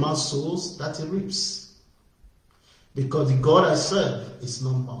what a man sows that he reaps. Because the God I serve is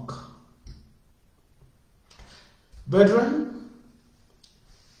not mocked. Brethren,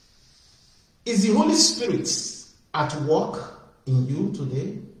 is the Holy Spirit at work in you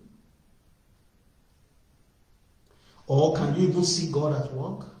today? Or can you even see God at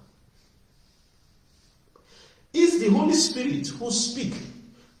work? Is the Holy Spirit who speaks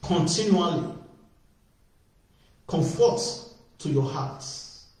continually comfort to your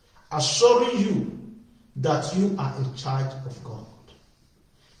hearts, assuring you that you are a child of God?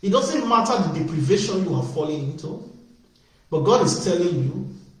 It doesn't matter the deprivation you are falling into, but God is telling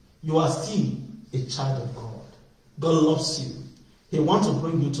you, you are still a child of God. God loves you. He wants to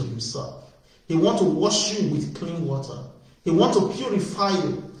bring you to himself. He wants to wash you with clean water. He wants to purify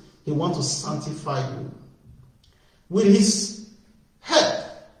you. He wants to sanctify you. With his help,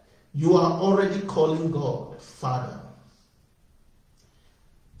 you are already calling God Father.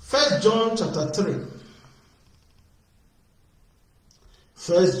 1 John chapter 3.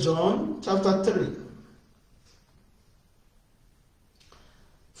 1 John chapter 3.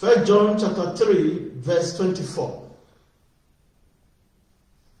 1 John chapter 3, verse 24.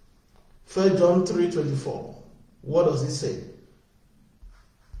 1 John 3:24. What does it say?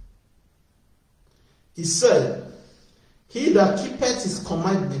 He said, "He that keepeth his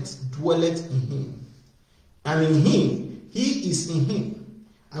commandments dwelleth in him, and in him he is in him.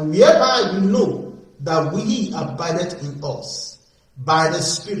 And whereby we know that he abideth in us, by the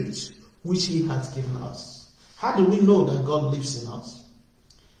Spirit which he hath given us." How do we know that God lives in us?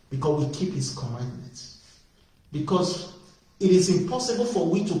 Because we keep his commandments. Because it is impossible for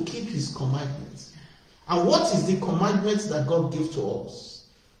we to keep his commandments. And what is the commandments that God gave to us?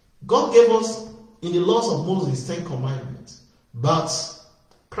 God gave us in the laws of Moses 10 commandments, but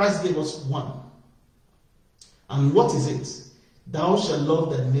Christ gave us one. And what is it? Thou shalt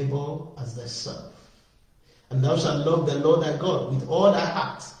love thy neighbor as thyself. And thou shalt love the Lord thy God with all thy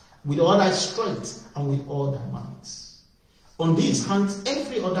heart, with all thy strength, and with all thy might. On these hangs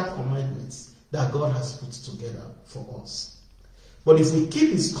every other commandment that God has put together for us. But if we keep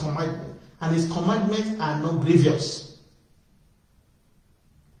his commandment, and his commandments are not grievous,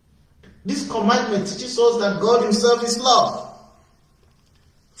 this commandment teaches us that God himself is love.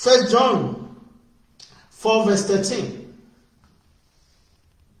 1 John 4 verse 13.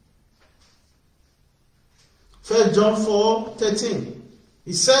 1 John 4:13.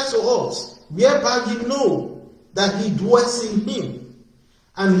 He said to us, "Whereby we know that he dwells in him,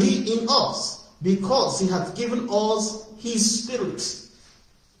 and he in us, because he hath given us his Spirit."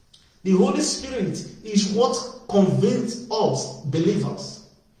 The Holy Spirit is what convinces us, believers,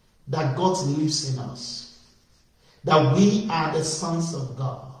 that God lives in us, that we are the sons of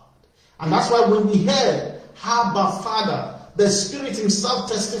God. And that's why when we hear Abba Father, the Spirit himself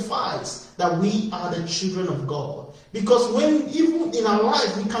testifies that we are the children of God. Because when even in our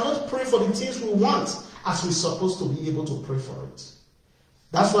life we cannot pray for the things we want as we're supposed to be able to pray for it.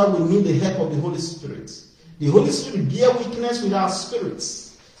 That's why we need the help of the Holy Spirit. The Holy Spirit bear witness with our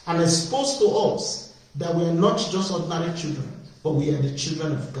spirits and expose to us that we are not just ordinary children, but we are the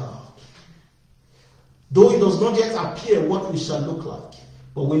children of God. Though it does not yet appear what we shall look like,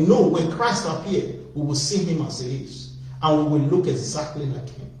 but we know when Christ appears, we will see him as he is, and we will look exactly like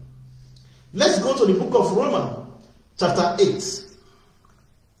him. Let's go to the book of Romans, chapter 8.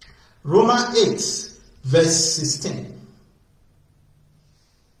 Romans 8, verse 16.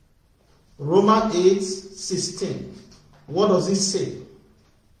 Romans 8, 16. What does it say?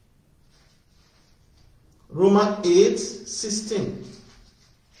 Romans 8, 16.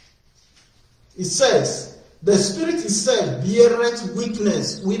 It says, "The Spirit itself beareth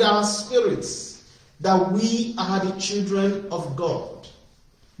witness with our spirits that we are the children of God."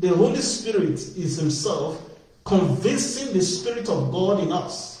 The Holy Spirit is himself convincing the Spirit of God in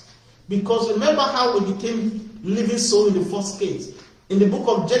us. Because remember how we became living soul in the first case. In the book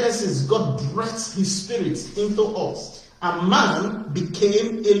of Genesis, God breathed his Spirit into us, and man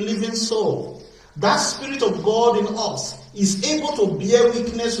became a living soul. That Spirit of God in us is able to bear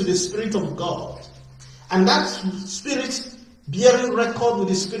witness with the Spirit of God. And that Spirit bearing record with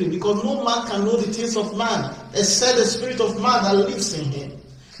the Spirit, because no man can know the things of man except the Spirit of man that lives in him.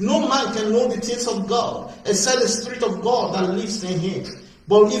 No man can know the things of God except the Spirit of God that lives in him.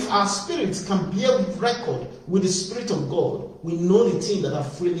 But if our spirits can bear record with the Spirit of God, we know the things that are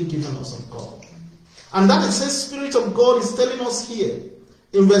freely given us of God. And that is the Spirit of God is telling us here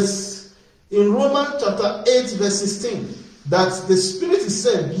in Romans chapter 8 verse 16, that the Spirit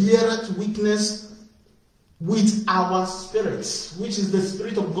itself beareth witness with our spirits, which is the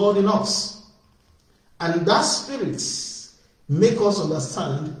Spirit of God in us. And that Spirit make us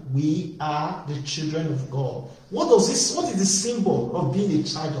understand we are the children of God. What is the symbol of being a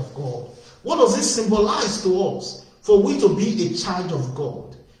child of God? What does it symbolize to us for we to be a child of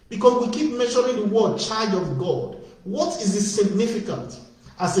God? Because we keep measuring the word child of God. What is the significance?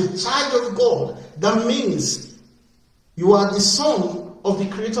 As a child of God, that means you are the son of the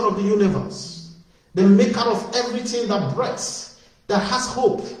creator of the universe, the maker of everything that breathes, that has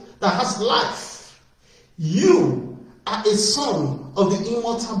hope, that has life. You are a son of the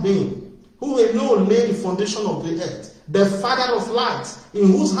immortal being, who alone laid the foundation of the earth, the Father of light,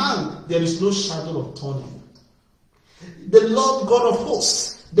 in whose hand there is no shadow of turning. The Lord God of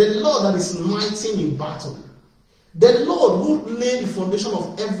hosts, the Lord that is mighty in battle, the Lord who laid the foundation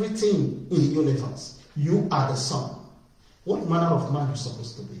of everything in the universe. You are the Son. What manner of man are you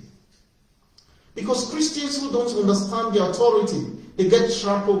supposed to be? Because Christians who don't understand the authority, they get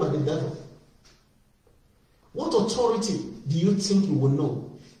trampled by the devil. What authority do you think you will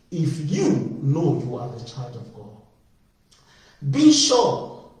know if you know you are the child of God? Being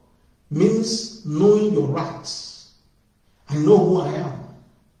sure means knowing your rights. I know who I am.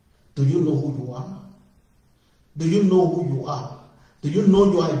 Do you know who you are? Do you know who you are? Do you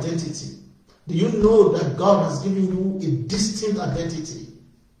know your identity? Do you know that God has given you a distinct identity?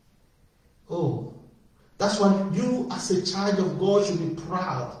 Oh, that's why you as a child of God should be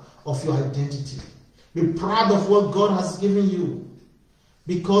proud of your identity. Be proud of what God has given you.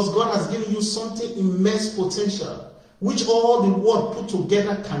 Because God has given you something immense potential, which all the world put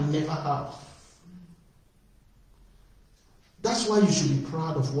together can never have. That's why you should be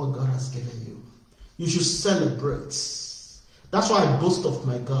proud of what God has given you. You should celebrate. That's why I boast of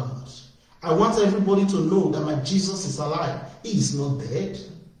my God. I want everybody to know that my Jesus is alive. He is not dead.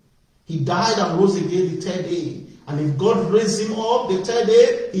 He died and rose again the third day. And if God raised him up the third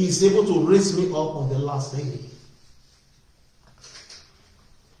day, he is able to raise me up on the last day.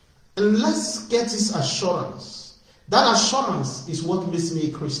 And let's get this assurance. That assurance is what makes me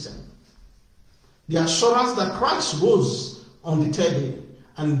a Christian. The assurance that Christ rose on the third day,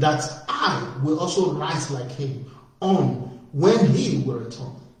 and that I will also rise like him on when he will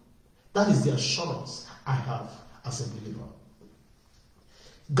return. That is the assurance I have as a believer.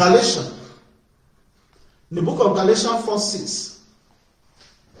 Galatians. In the book of Galatians 4:6.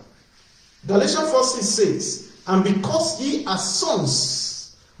 Galatians 4:6 says, and because ye are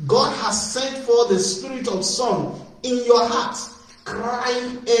sons, God has sent forth the Spirit of Son in your heart,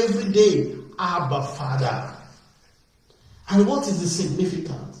 crying every day, Abba, Father. And what is the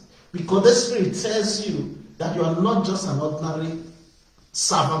significance? Because the Spirit tells you that you are not just an ordinary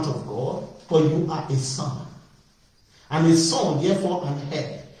servant of God, but you are a son. And a son, therefore, an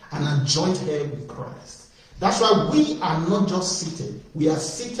heir, and a joint heir with Christ. That's why we are not just seated. We are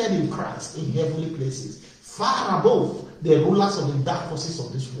seated in Christ in heavenly places, far above the rulers of the dark forces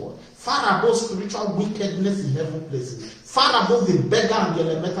of this world, far above spiritual wickedness in heavenly places, far above the beggar and the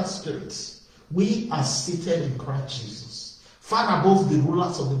elemental spirits. We are seated in Christ Jesus, far above the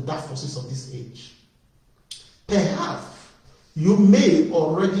rulers of the dark forces of this age. Perhaps you may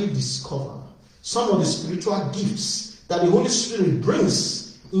already discover some of the spiritual gifts that the Holy Spirit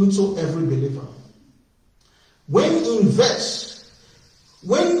brings into every believer. When a verse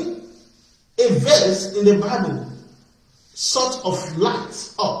in the Bible sort of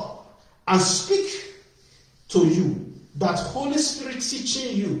lights up and speak to you, that Holy Spirit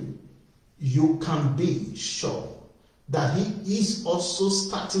teaching you, you can be sure that he is also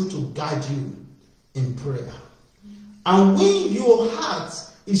starting to guide you in prayer. And when your heart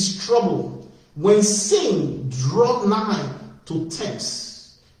is troubled, when sin draws nigh to tempt,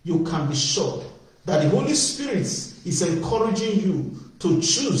 you can be sure that the Holy Spirit is encouraging you to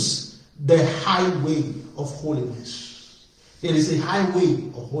choose the highway of holiness. There is a highway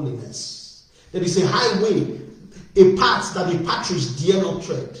of holiness. There is a highway, a path that a partridge dare not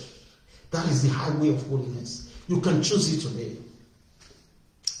tread. That is the highway of holiness. You can choose it today.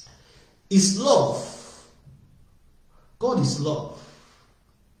 It's love. God is love.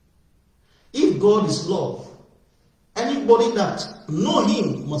 If God is love, anybody that know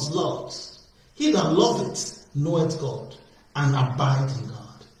him must love. He that loveth knoweth God and abide in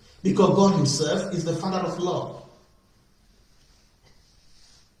God. Because God himself is the Father of love.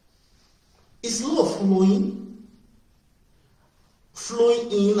 Is love flowing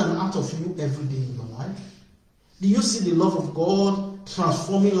in and out of you every day in your life? Do you see the love of God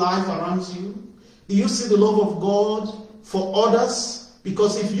transforming life around you? Do you see the love of God for others?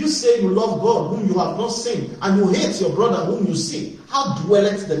 Because if you say you love God whom you have not seen, and you hate your brother whom you see, how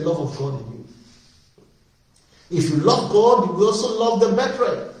dwelleth the love of God in you? If you love God, you will also love the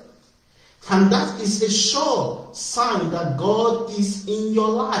brethren. And that is a sure sign that God is in your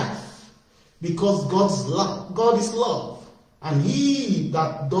life. Because God is love. And he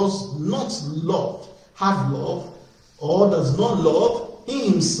that does not have love, or does not love, he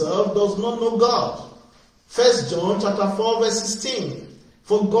himself does not know God. 1 John chapter 4 verse 16.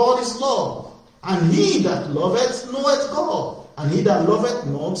 For God is love, and he that loveth knoweth God, and he that loveth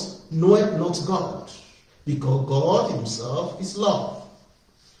not knoweth not God, because God himself is love.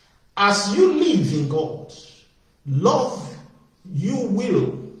 As you live in God, love, you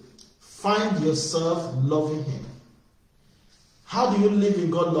will find yourself loving him. How do you live in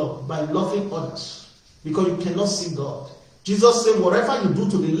God love? By loving others, because you cannot see God. Jesus said, whatever you do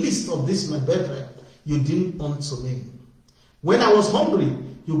to the least of this, my brethren, you did unto me. When I was hungry,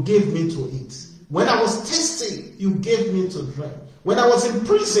 you gave me to eat. When I was thirsty, you gave me to drink. When I was in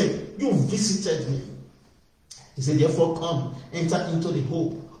prison, you visited me. He said, therefore come, enter into the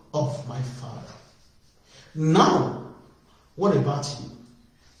hope of my Father. Now, what about you?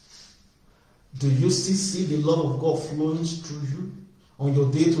 Do you still see the love of God flowing through you on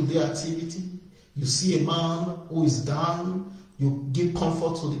your day-to-day activity? You see a man who is down, You give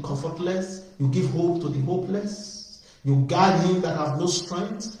comfort to the comfortless. You give hope to the hopeless. You guide him that have no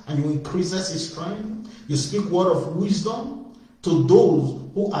strength, and you increases his strength. You speak word of wisdom to those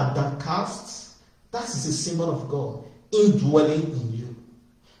who are downcast. That is a symbol of God indwelling in you.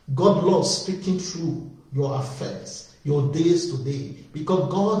 God loves speaking through your affairs, your days to day,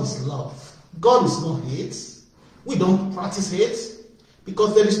 because God is love. God is not hate. We don't practice hate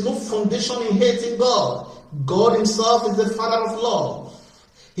because there is no foundation in hate in God. God himself is the Father of love.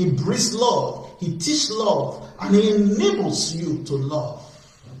 He breathes love, he teaches love, and he enables you to love.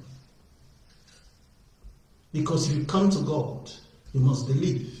 Because if you come to God, you must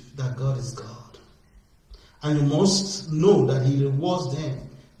believe that God is God. And you must know that he rewards them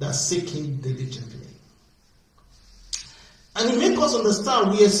that seek him diligently. And he makes us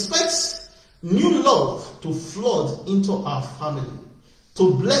understand we expect new love to flood into our family,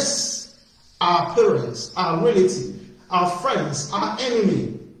 to bless our parents, our relatives, our friends, our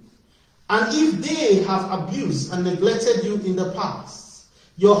enemy. And if they have abused and neglected you in the past,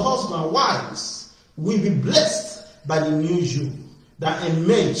 your husband, wives, will be blessed by the new you that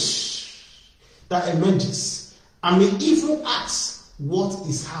emerges, and may even ask what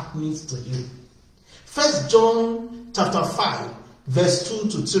is happening to you. 1 John chapter 5, verse 2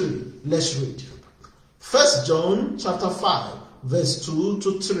 to 3. Let's read. 1 John chapter 5, verse 2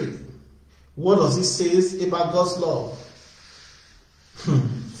 to 3. What does it say about God's love?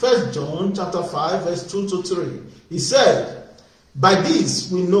 1 John chapter 5, verse 2 to 3. He said, by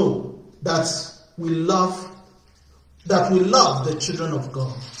this we know that we love the children of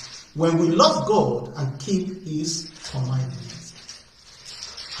God, when we love God and keep his commandments.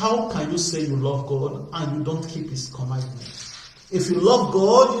 How can you say you love God and you don't keep his commandments? If you love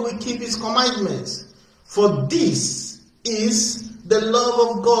God, you will keep his commandments. For this is the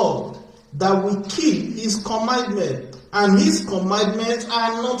love of God, that we keep his commandments, and his commandments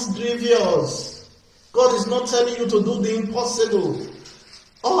are not grievous. God is not telling you to do the impossible.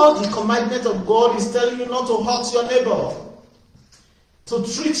 All the commandment of God is telling you not to hurt your neighbor,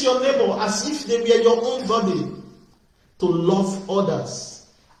 to treat your neighbor as if they were your own body, to love others,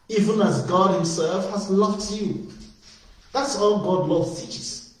 even as God himself has loved you. That's all God love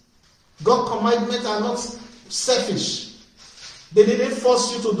teaches. God's commandments are not selfish. They didn't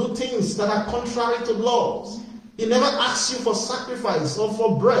force you to do things that are contrary to laws. He never asks you for sacrifice or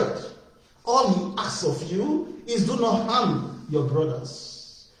for bread. All he asks of you is do not harm your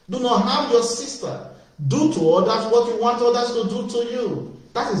brothers. Do not harm your sister. Do to others what you want others to do to you.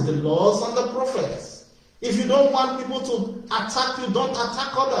 That is the laws and the prophets. If you don't want people to attack you, don't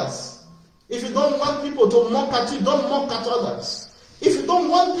attack others. If you don't want people to mock at you, don't mock at others. If you don't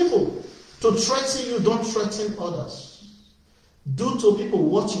want people to threaten you, don't threaten others. Do to people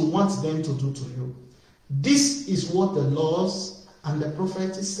what you want them to do to you. This is what the laws and the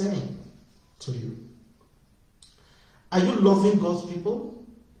prophet is saying to you. Are you loving God's people?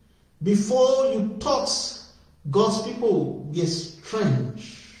 Before you thought God's people were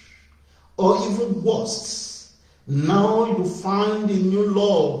strange or even worse, now you find a new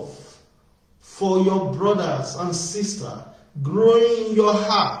love for your brothers and sisters growing in your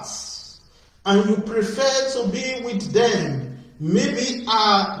hearts, and you prefer to be with them. Maybe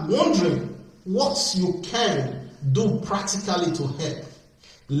are wondering what you can do practically to help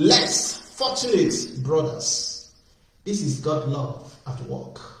less fortunate brothers. This is God's love at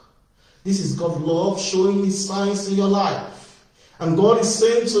work. This is God's love showing his signs in your life. And God is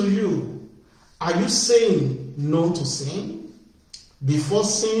saying to you, are you saying no to sin? Before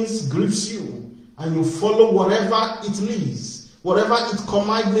sin grips you and you follow whatever it leads, whatever its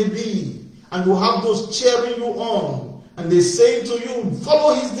command may be, and you have those cheering you on, and they say to you,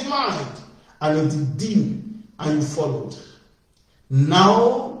 follow his demand, and it did, and you followed.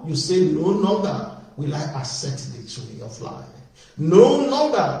 Now you say, no longer will I accept the tree of life. No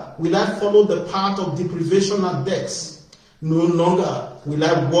longer will I follow the path of deprivation and death. No longer will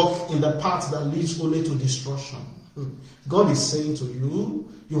I walk in the path that leads only to destruction. God is saying to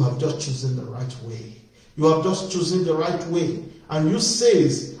you, you have just chosen the right way. You have just chosen the right way. And you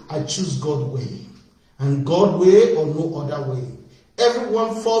says, I choose God's way. And God's way or no other way.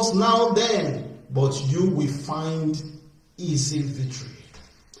 Everyone falls now then, but you will find easy victory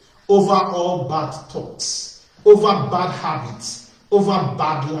over all bad thoughts, over bad habits, over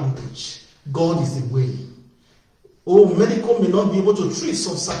bad language. God is the way. Oh, medical may not be able to treat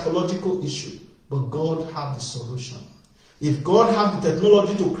some psychological issue, but God has the solution. If God has the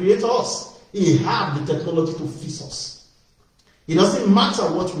technology to create us, he has the technology to fix us. It doesn't matter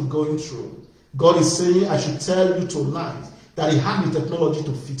what we're going through. God is saying, I should tell you tonight that he has the technology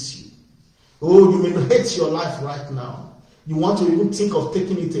to fix you. Oh, you may hate your life right now. You want to even think of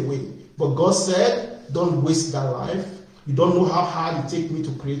taking it away. But God said, don't waste that life. You don't know how hard it takes me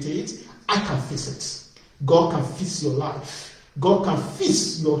to create it. I can fix it. God can fix your life. God can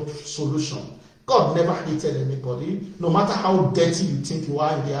fix your solution. God never hated anybody, no matter how dirty you think you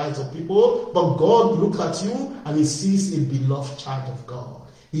are in the eyes of people. But God looks at you and he sees a beloved child of God.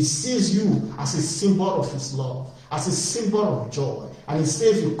 He sees you as a symbol of his love, as a symbol of joy. And he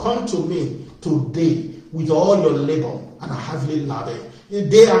says, if you come to me today with all your labor and are heavily laden,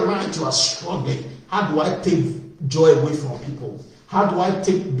 day and night you are struggling. How do I take joy away from people? How do I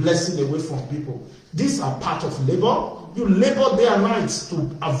take blessing away from people? These are part of labor. You labor day and night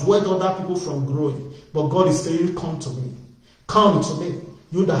to avoid other people from growing. But God is saying, come to me. Come to me,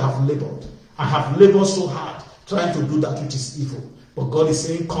 you that have labored. I have labored so hard trying to do that which is evil. But God is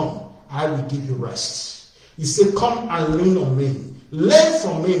saying, come, I will give you rest. He said, come and lean on me. Learn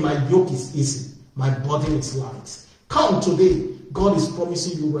from me, my yoke is easy. My burden is light. Come today. God is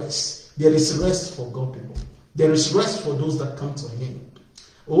promising you rest. There is rest for God people. There is rest for those that come to him.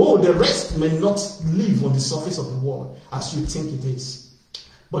 Oh, the rest may not live on the surface of the world as you think it is.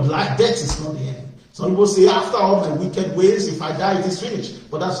 But like death is not the end. Some people say, after all my wicked ways, if I die, it is finished.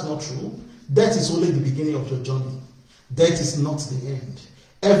 But that's not true. Death is only the beginning of your journey. Death is not the end.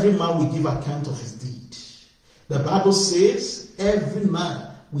 Every man will give account of his deed. The Bible says, every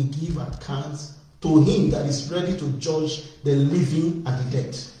man will give account to him that is ready to judge the living and the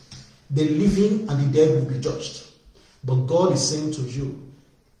dead. The living and the dead will be judged. But God is saying to you,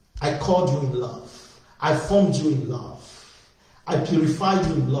 I called you in love. I formed you in love. I purify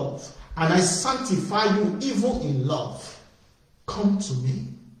you in love. And I sanctify you even in love. Come to me.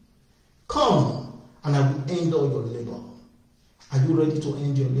 Come, and I will end all your labor. Are you ready to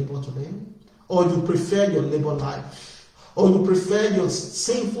end your labor today? Or you prefer your labor life? Or you prefer your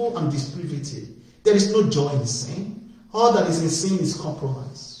sinful and dispirited? There is no joy in sin. All that is in sin is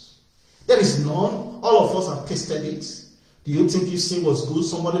compromise. There is none. All of us have tasted it. Do you think if sin was good,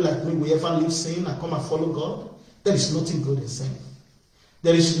 somebody like me will ever leave sin and come and follow God? There is nothing good in sin.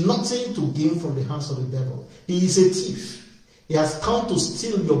 There is nothing to gain from the hands of the devil. He is a thief. He has come to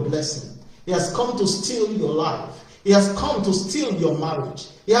steal your blessing. He has come to steal your life. He has come to steal your marriage.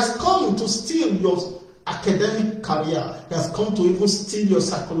 He has come to steal your academic career. He has come to even steal your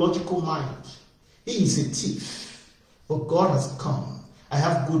psychological mind. He is a thief. But God has come. I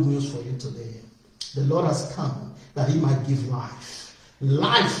have good news for you today. The Lord has come that he might give life.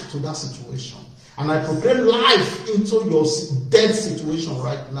 Life to that situation. And I proclaim life into your dead situation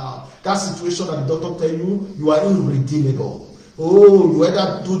right now. That situation that the doctor tell you, you are irredeemable. Oh, you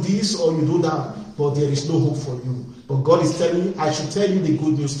either do this or you do that. But there is no hope for you. But God is telling me, I should tell you the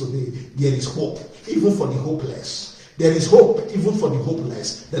good news today. There is hope, even for the hopeless. There is hope, even for the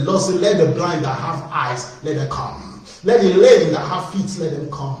hopeless. The Lord said, let the blind that have eyes, let them come. Let the lame that have feet, let them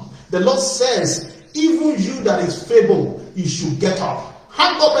come. The Lord says, even you that is feeble, you should get up.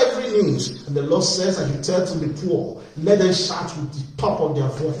 Hang up every news. And the Lord says, as you tell to the poor, let them shout with the top of their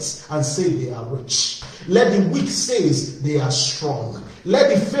voice and say they are rich. Let the weak say they are strong.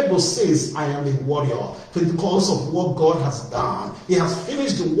 Let the feeble say, I am a warrior. Because of what God has done. He has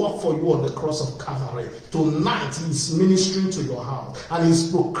finished the work for you on the cross of Calvary. Tonight, he is ministering to your house. And he is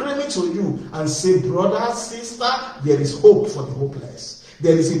proclaiming to you and say, brother, sister, there is hope for the hopeless.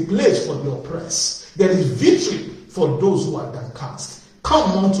 There is a place for the oppressed. There is victory for those who are downcast.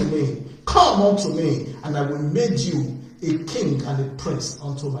 Come unto me, come unto me, and I will make you a king and a prince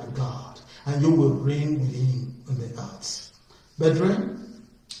unto my God, and you will reign with him on the earth. Brethren,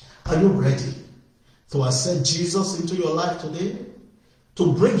 are you ready to accept Jesus into your life today?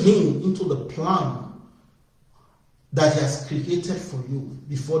 To bring him into the plan that he has created for you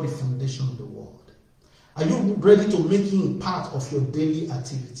before the foundation of the world? Are you ready to make him part of your daily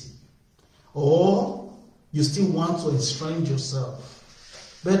activity? Or you still want to estrange yourself?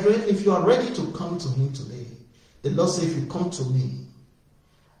 Brethren, if you are ready to come to him today, the Lord says, if you come to me,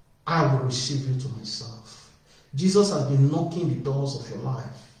 I will receive you to myself. Jesus has been knocking the doors of your life.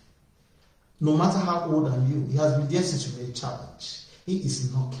 No matter how old are you, he has been there since you were a child. He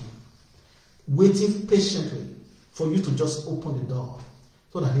is knocking, waiting patiently for you to just open the door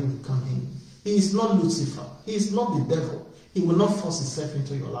so that he will come in. He is not Lucifer. He is not the devil. He will not force himself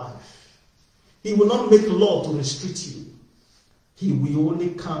into your life. He will not make law to restrict you. He will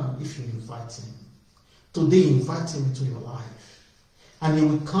only come if you invite him. Today, invite him into your life. And he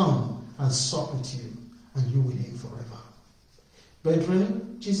will come and sup with you. And you with him forever.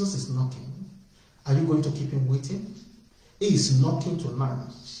 Brethren, Jesus is knocking. Are you going to keep him waiting? He is knocking tonight.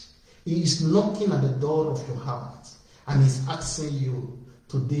 He is knocking at the door of your heart. And he's asking you,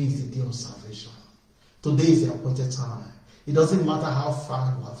 today is the day of salvation. Today is the appointed time. It doesn't matter how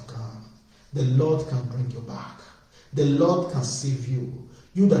far you have gone. The Lord can bring you back. The Lord can save you.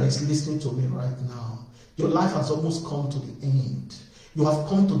 You that is listening to me right now, your life has almost come to the end. You have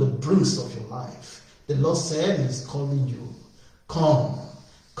come to the brinks of your life. The Lord said He is calling you. Come,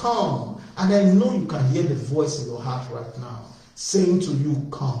 come. And I know you can hear the voice in your heart right now saying to you,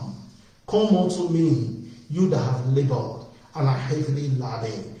 come. Come unto me, you that have labored and are heavily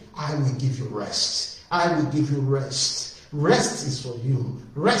laden. I will give you rest. I will give you rest. Rest is for you.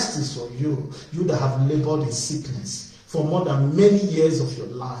 Rest is for you. You that have labored in sickness for more than many years of your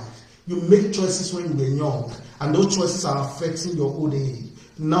life. You make choices when you were young, and those choices are affecting your old age.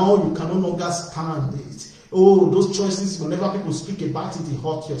 Now you can no longer stand it. Oh, those choices, whenever people speak about it, it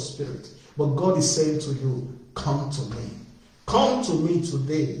hurts your spirit. But God is saying to you, come to me. Come to me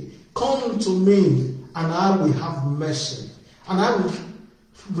today. Come to me, and I will have mercy. And I will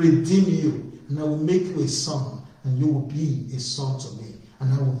redeem you, and I will make you a son, and you will be a son to me,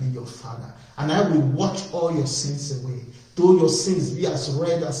 and I will be your father. And I will wash all your sins away. Though your sins be as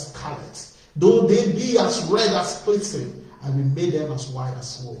red as scarlet, though they be as red as crimson, I will make them as white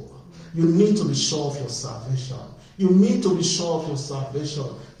as wool. You need to be sure of your salvation. You need to be sure of your salvation.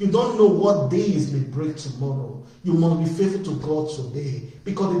 You don't know what days may break tomorrow. You must be faithful to God today,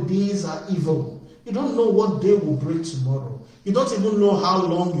 because the days are evil. You don't know what day will break tomorrow. You don't even know how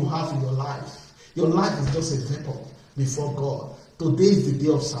long you have in your life. Your life is just a vapor before God. Today is the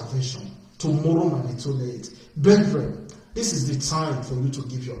day of salvation. Tomorrow might be too late. Brethren, this is the time for you to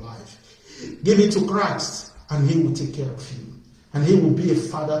give your life. Give it to Christ, and He will take care of you. And He will be a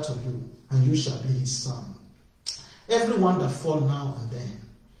father to you, and you shall be His son. Everyone that fall now and then,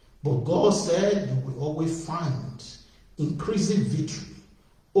 but God said you will always find increasing victory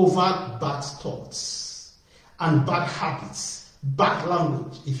over bad thoughts and bad habits, bad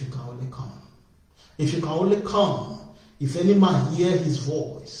language, if you can only come. If you can only come, if any man hear His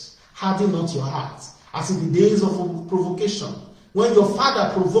voice, harden not your heart, as in the days of provocation, when your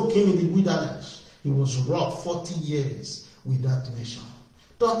father provoked him in the wilderness, he was wrought 40 years with that nation.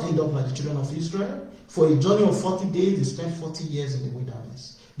 Don't end up like the children of Israel. For a journey of 40 days, they spent 40 years in the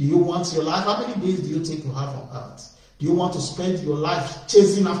wilderness. Do you want your life? How many days do you think you have on earth? Do you want to spend your life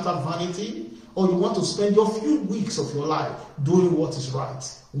chasing after vanity? Or you want to spend your few weeks of your life doing what is right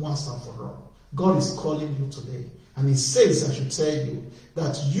once and for all? God is calling you today. And He says, I should tell you,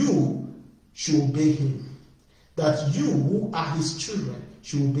 that you should obey Him. That you who are His children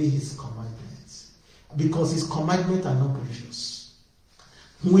should obey His commandments. Because His commandments are not grievous.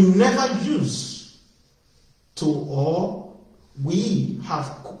 We never used to, or we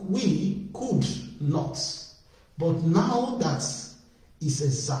could not. But now that is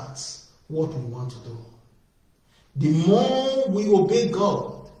exact what we want to do. The more we obey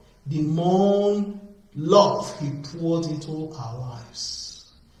God, the more love He poured into our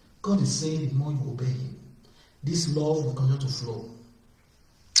lives. God is saying the more you obey Him, this love will continue to flow.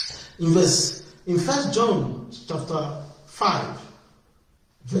 In 1 John chapter 5,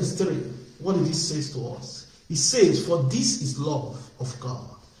 verse 3, what did He say to us? He says, for this is love of God,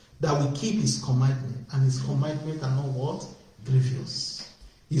 that we keep His commandment, and His commandments are not what? Grievous.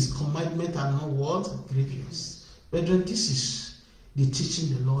 His commandments are not what? Grievous. Brethren, this is the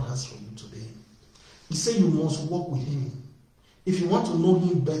teaching the Lord has for you today. He said you must walk with Him. If you want to know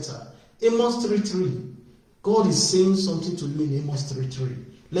Him better, Amos 3:3. God is saying something to you in Amos 3:3.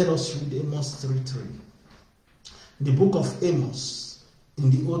 Let us read Amos 3:3. The book of Amos in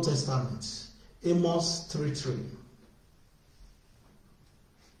the Old Testament. Amos 3:3.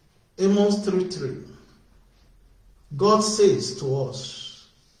 Amos 3:3. God says to us,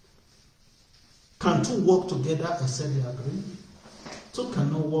 can two walk together except they agree? Two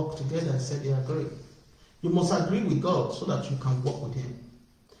cannot walk together except they agree. You must agree with God so that you can walk with Him.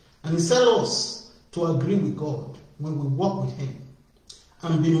 And He tells us to agree with God when we walk with Him.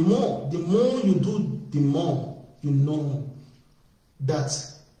 And the more you do, the more you know that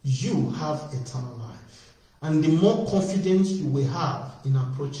you have eternal life. And the more confidence you will have in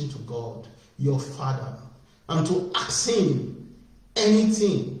approaching to God, your Father, and to ask Him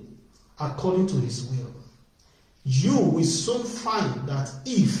anything according to His will. You will soon find that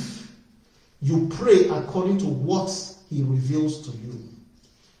if you pray according to what He reveals to you,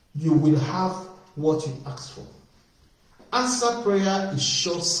 you will have what you ask for. Answer prayer is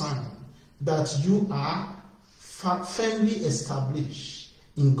sure sign that you are firmly established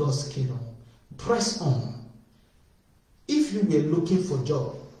in God's kingdom. Press on. If you were looking for a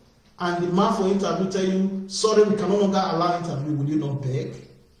job and the man for interview tell you, sorry, we can no longer allow interview, will you not beg?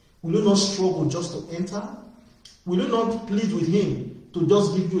 Will you not struggle just to enter? Will you not plead with him to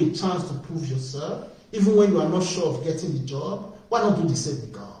just give you a chance to prove yourself? Even when you are not sure of getting the job, why not do the same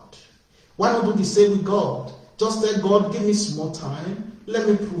with God? Why not do the same with God? Just tell God, give me some more time. Let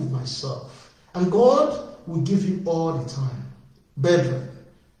me prove myself. And God will give you all the time. Brethren,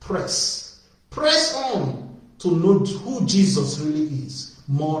 press. Press on to know who Jesus really is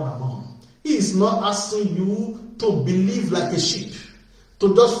more and more. He is not asking you to believe like a sheep,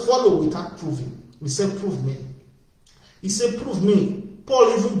 to just follow without proving. He said, prove me. He said, prove me.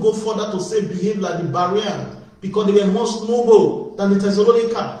 Paul even go further to say, behave like the Bereans, because they were more noble than the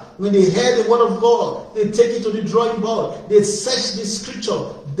Thessalonians. When they heard the word of God, they take it to the drawing board. They search the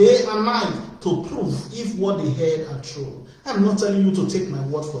scripture day and night to prove if what they heard are true. I'm not telling you to take my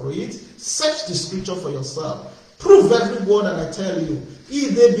word for it. Search the scripture for yourself. Prove every word that I tell you.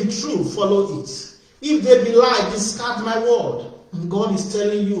 If they be true, follow it. If they be lie, discard my word. And God is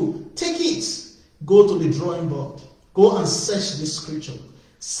telling you, take it. Go to the drawing board. Go and search the scripture.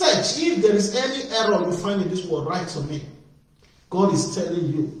 Search. If there is any error you find in this word, write to me. God is telling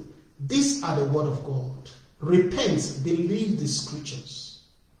you, these are the word of God. Repent, believe the scriptures.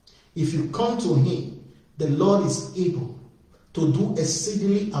 If you come to him, the Lord is able to do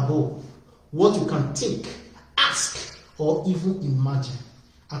exceedingly above what you can think, ask, or even imagine,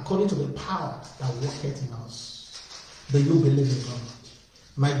 according to the power that worketh in us. Do you believe in God?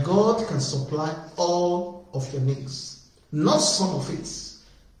 My God can supply all of your needs, not some of it.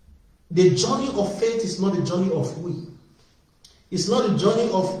 The journey of faith is not the journey of we. It's not the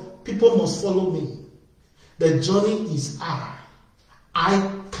journey of people must follow me. The journey is I.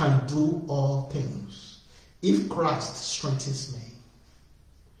 I can do all things if Christ strengthens me.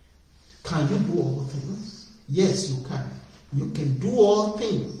 Can you do all things? Yes, you can. You can do all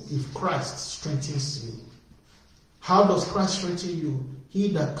things if Christ strengthens you. How does Christ strengthen you? He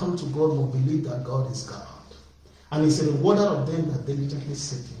that come to God will believe that God is God. And he said, the water of them that diligently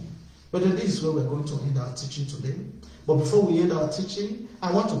seek him. But this is where we're going to end our teaching today. But before we end our teaching,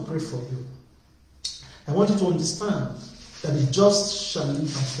 I want to pray for you. I want you to understand that the just shall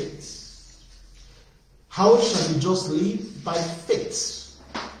live by faith. How shall the just live? By faith.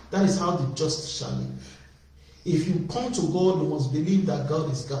 That is how the just shall live. If you come to God, you must believe that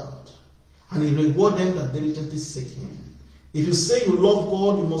God is God. And he reward them that diligently seek him. If you say you love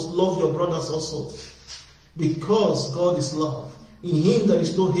God, you must love your brothers also. Because God is love. In him there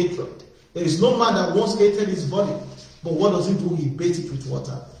is no hatred. There is no man that once hated his body. But what does he do? He bathes it with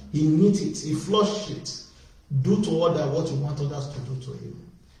water. He kneads it. He flushes it. Do to others what you want others to do to you.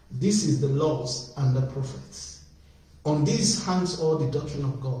 This is the laws and the prophets. On these hangs all the doctrine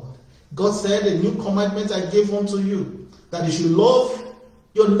of God. God said, a new commandment I gave unto you, that you should love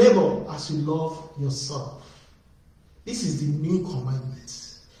your neighbor as you love yourself. This is the new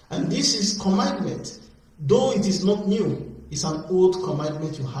commandment. And this is commandment, though it is not new, it's an old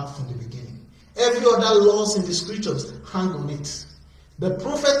commandment you have from the beginning. Every other laws in the scriptures hang on it. The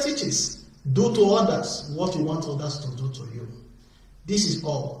prophet teaches, do to others what you want others to do to you. This is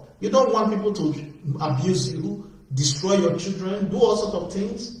all. You don't want people to abuse you, destroy your children, do all sorts of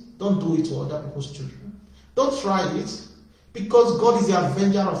things. Don't do it to other people's children. Don't try it, because God is the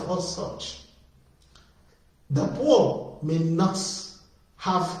avenger of all such. The poor may not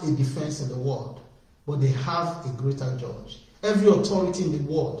have a defense in the world, but they have a greater judge. Every authority in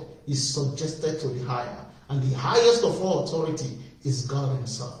the world is subjected to the higher, and the highest of all authority is God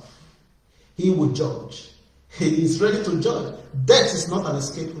himself. He will judge. He is ready to judge. Death is not an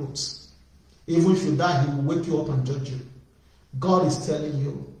escape route. Even if you die, he will wake you up and judge you. God is telling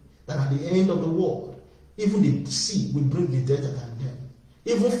you that at the end of the world, even the sea will bring the dead that are in them.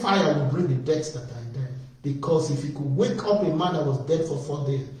 Even fire will bring the dead that are in them. Because if he could wake up a man that was dead for 4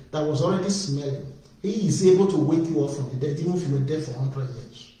 days, that was already smelling, he is able to wake you up from the dead, even if you were dead for 100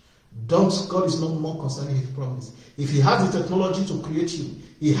 years. God is not more concerning his promise. If he had the technology to create you,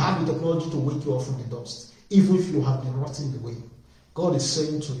 he had the technology to wake you up from the dust, even if you have been rotting away. God is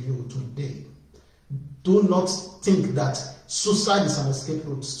saying to you today, do not think that suicide is an escape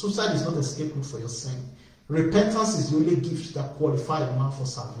route. Suicide is not an escape route for your sin. Repentance is the only gift that qualifies a man for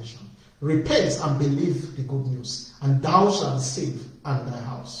salvation. Repent and believe the good news, and thou shalt be saved and thy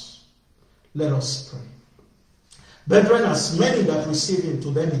house. Let us pray. Brethren, as many that receive him,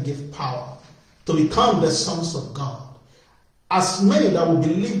 to them he gave power to become the sons of God. As many that will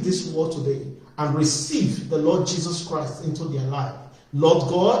believe this word today and receive the Lord Jesus Christ into their life, Lord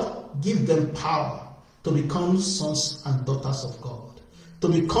God, give them power to become sons and daughters of God, to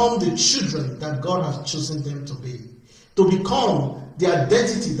become the children that God has chosen them to be, to become the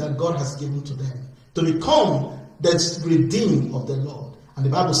identity that God has given to them, to become the redeemed of the Lord. And the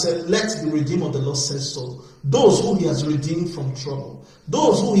Bible said, let the redeemed of the Lord say so. Those who he has redeemed from trouble,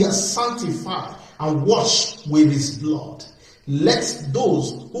 those who he has sanctified and washed with his blood. Let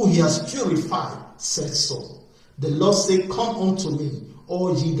those who he has purified say so. The Lord said, come unto me,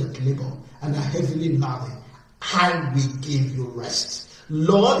 all ye that labor and are heavily laden, I will give you rest.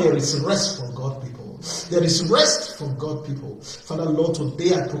 Lord, there is rest for God people. There is rest for God people. Father, Lord,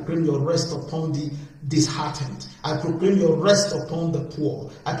 today I proclaim your rest upon the disheartened. I proclaim your rest upon the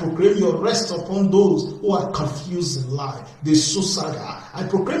poor. I proclaim your rest upon those who are confused in life, the suicidal. I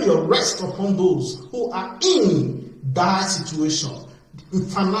proclaim your rest upon those who are in dire situation, in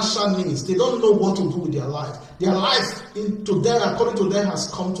financial needs. They don't know what to do with their life. Their life, to them, according to them, has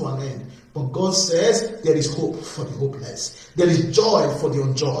come to an end. But God says there is hope for the hopeless. There is joy for the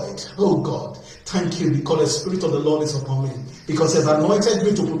unjoyed. Oh God, thank you, because the Spirit of the Lord is upon me. Because he has anointed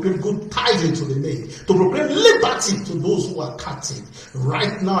me to proclaim good tidings to the meek, to proclaim liberty to those who are captive.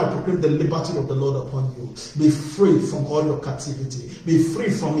 Right now I proclaim the liberty of the Lord upon you. Be free from all your captivity. Be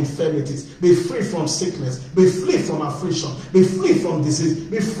free from infirmities. Be free from sickness. Be free from affliction. Be free from disease.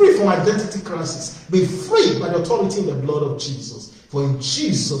 Be free from identity crisis. Be free by the authority in the blood of Jesus. For in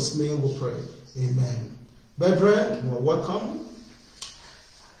Jesus' name we pray. Amen. Brethren, you are welcome.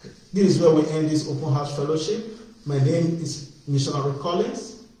 This is where we end this open house fellowship. My name is Missionary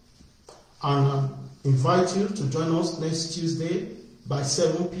Collins, and I invite you to join us next Tuesday by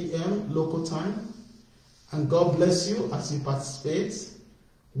 7 p.m. local time. And God bless you as you participate.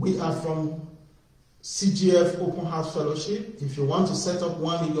 We are from CGF Open House Fellowship. If you want to set up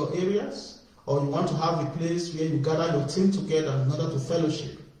one in your areas, or you want to have a place where you gather your team together in order to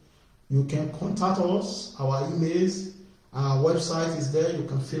fellowship, you can contact us. Our emails, our website is there. You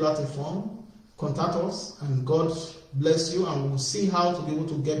can fill out a form, contact us, and God bless you, and we'll see how to be able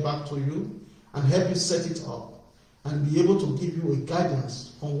to get back to you and help you set it up and be able to give you a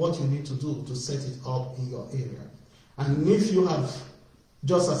guidance on what you need to do to set it up in your area. And if you have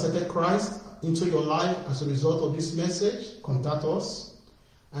just accepted Christ into your life as a result of this message, contact us,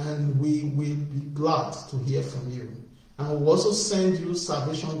 and we will be glad to hear from you. And we'll also send you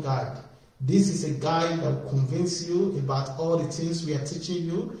salvation guide. This is a guide that will convince you about all the things we are teaching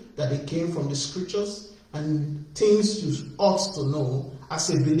you, that they came from the scriptures, and things you ought to know as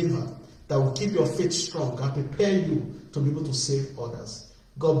a believer that will keep your faith strong and prepare you to be able to save others.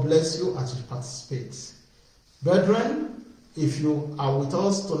 God bless you as you participate. Brethren, if you are with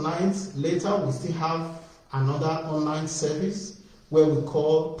us tonight, later we still have another online service where we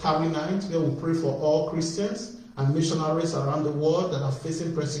call Tarry Night, where we pray for all Christians and missionaries around the world that are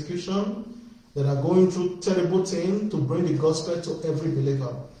facing persecution, that are going through terrible things, to bring the gospel to every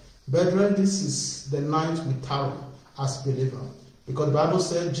believer. Brethren, this is the night we tarry as believers. Because the Bible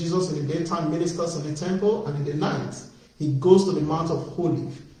said Jesus in the daytime ministers in the temple, and in the night he goes to the Mount of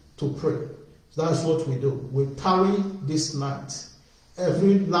Olives to pray. So that's what we do. We tarry this night.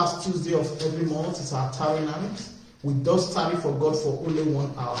 Every last Tuesday of every month is our tarry night. We just tarry for God for only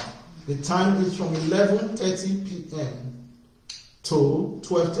 1 hour. The time is from 11:30 p.m. to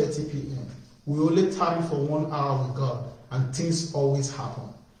 12:30 p.m. We only tarry for 1 hour with God, and things always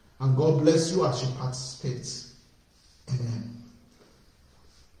happen. And God bless you as you participate. Amen.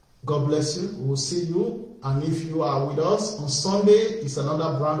 God bless you. We will see you. And if you are with us on Sunday, it's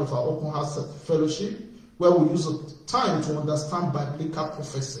another brand of our Open House Fellowship, where we use time to understand biblical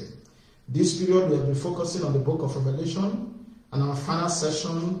prophecy. This period we have been focusing on the book of Revelation, and our final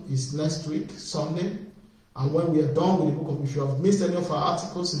session is next week, Sunday. And when we are done with the book of, if you have missed any of our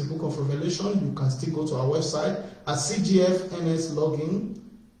articles in the book of Revelation, you can still go to our website at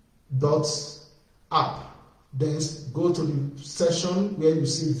cgfnslogin.app. Then go to the session where you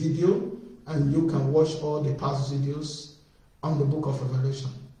see video, and you can watch all the past videos on the book of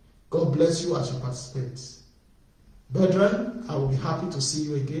Revelation. God bless you as you participate. Brethren, I will be happy to see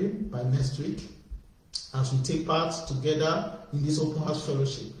you again by next week as we take part together in this open house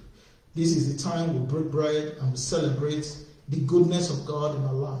fellowship. This is the time we break bread and we celebrate the goodness of God in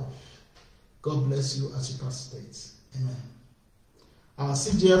our life. God bless you as you participate. Amen. Our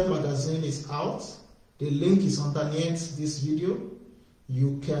CGF magazine is out. The link is underneath this video.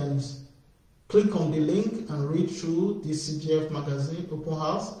 You can click on the link and read through this CGF magazine, Open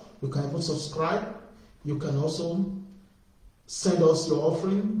House. You can even subscribe. You can also send us your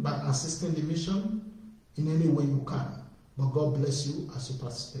offering by assisting the mission in any way you can. But God bless you as you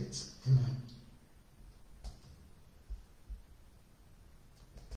participate. Amen.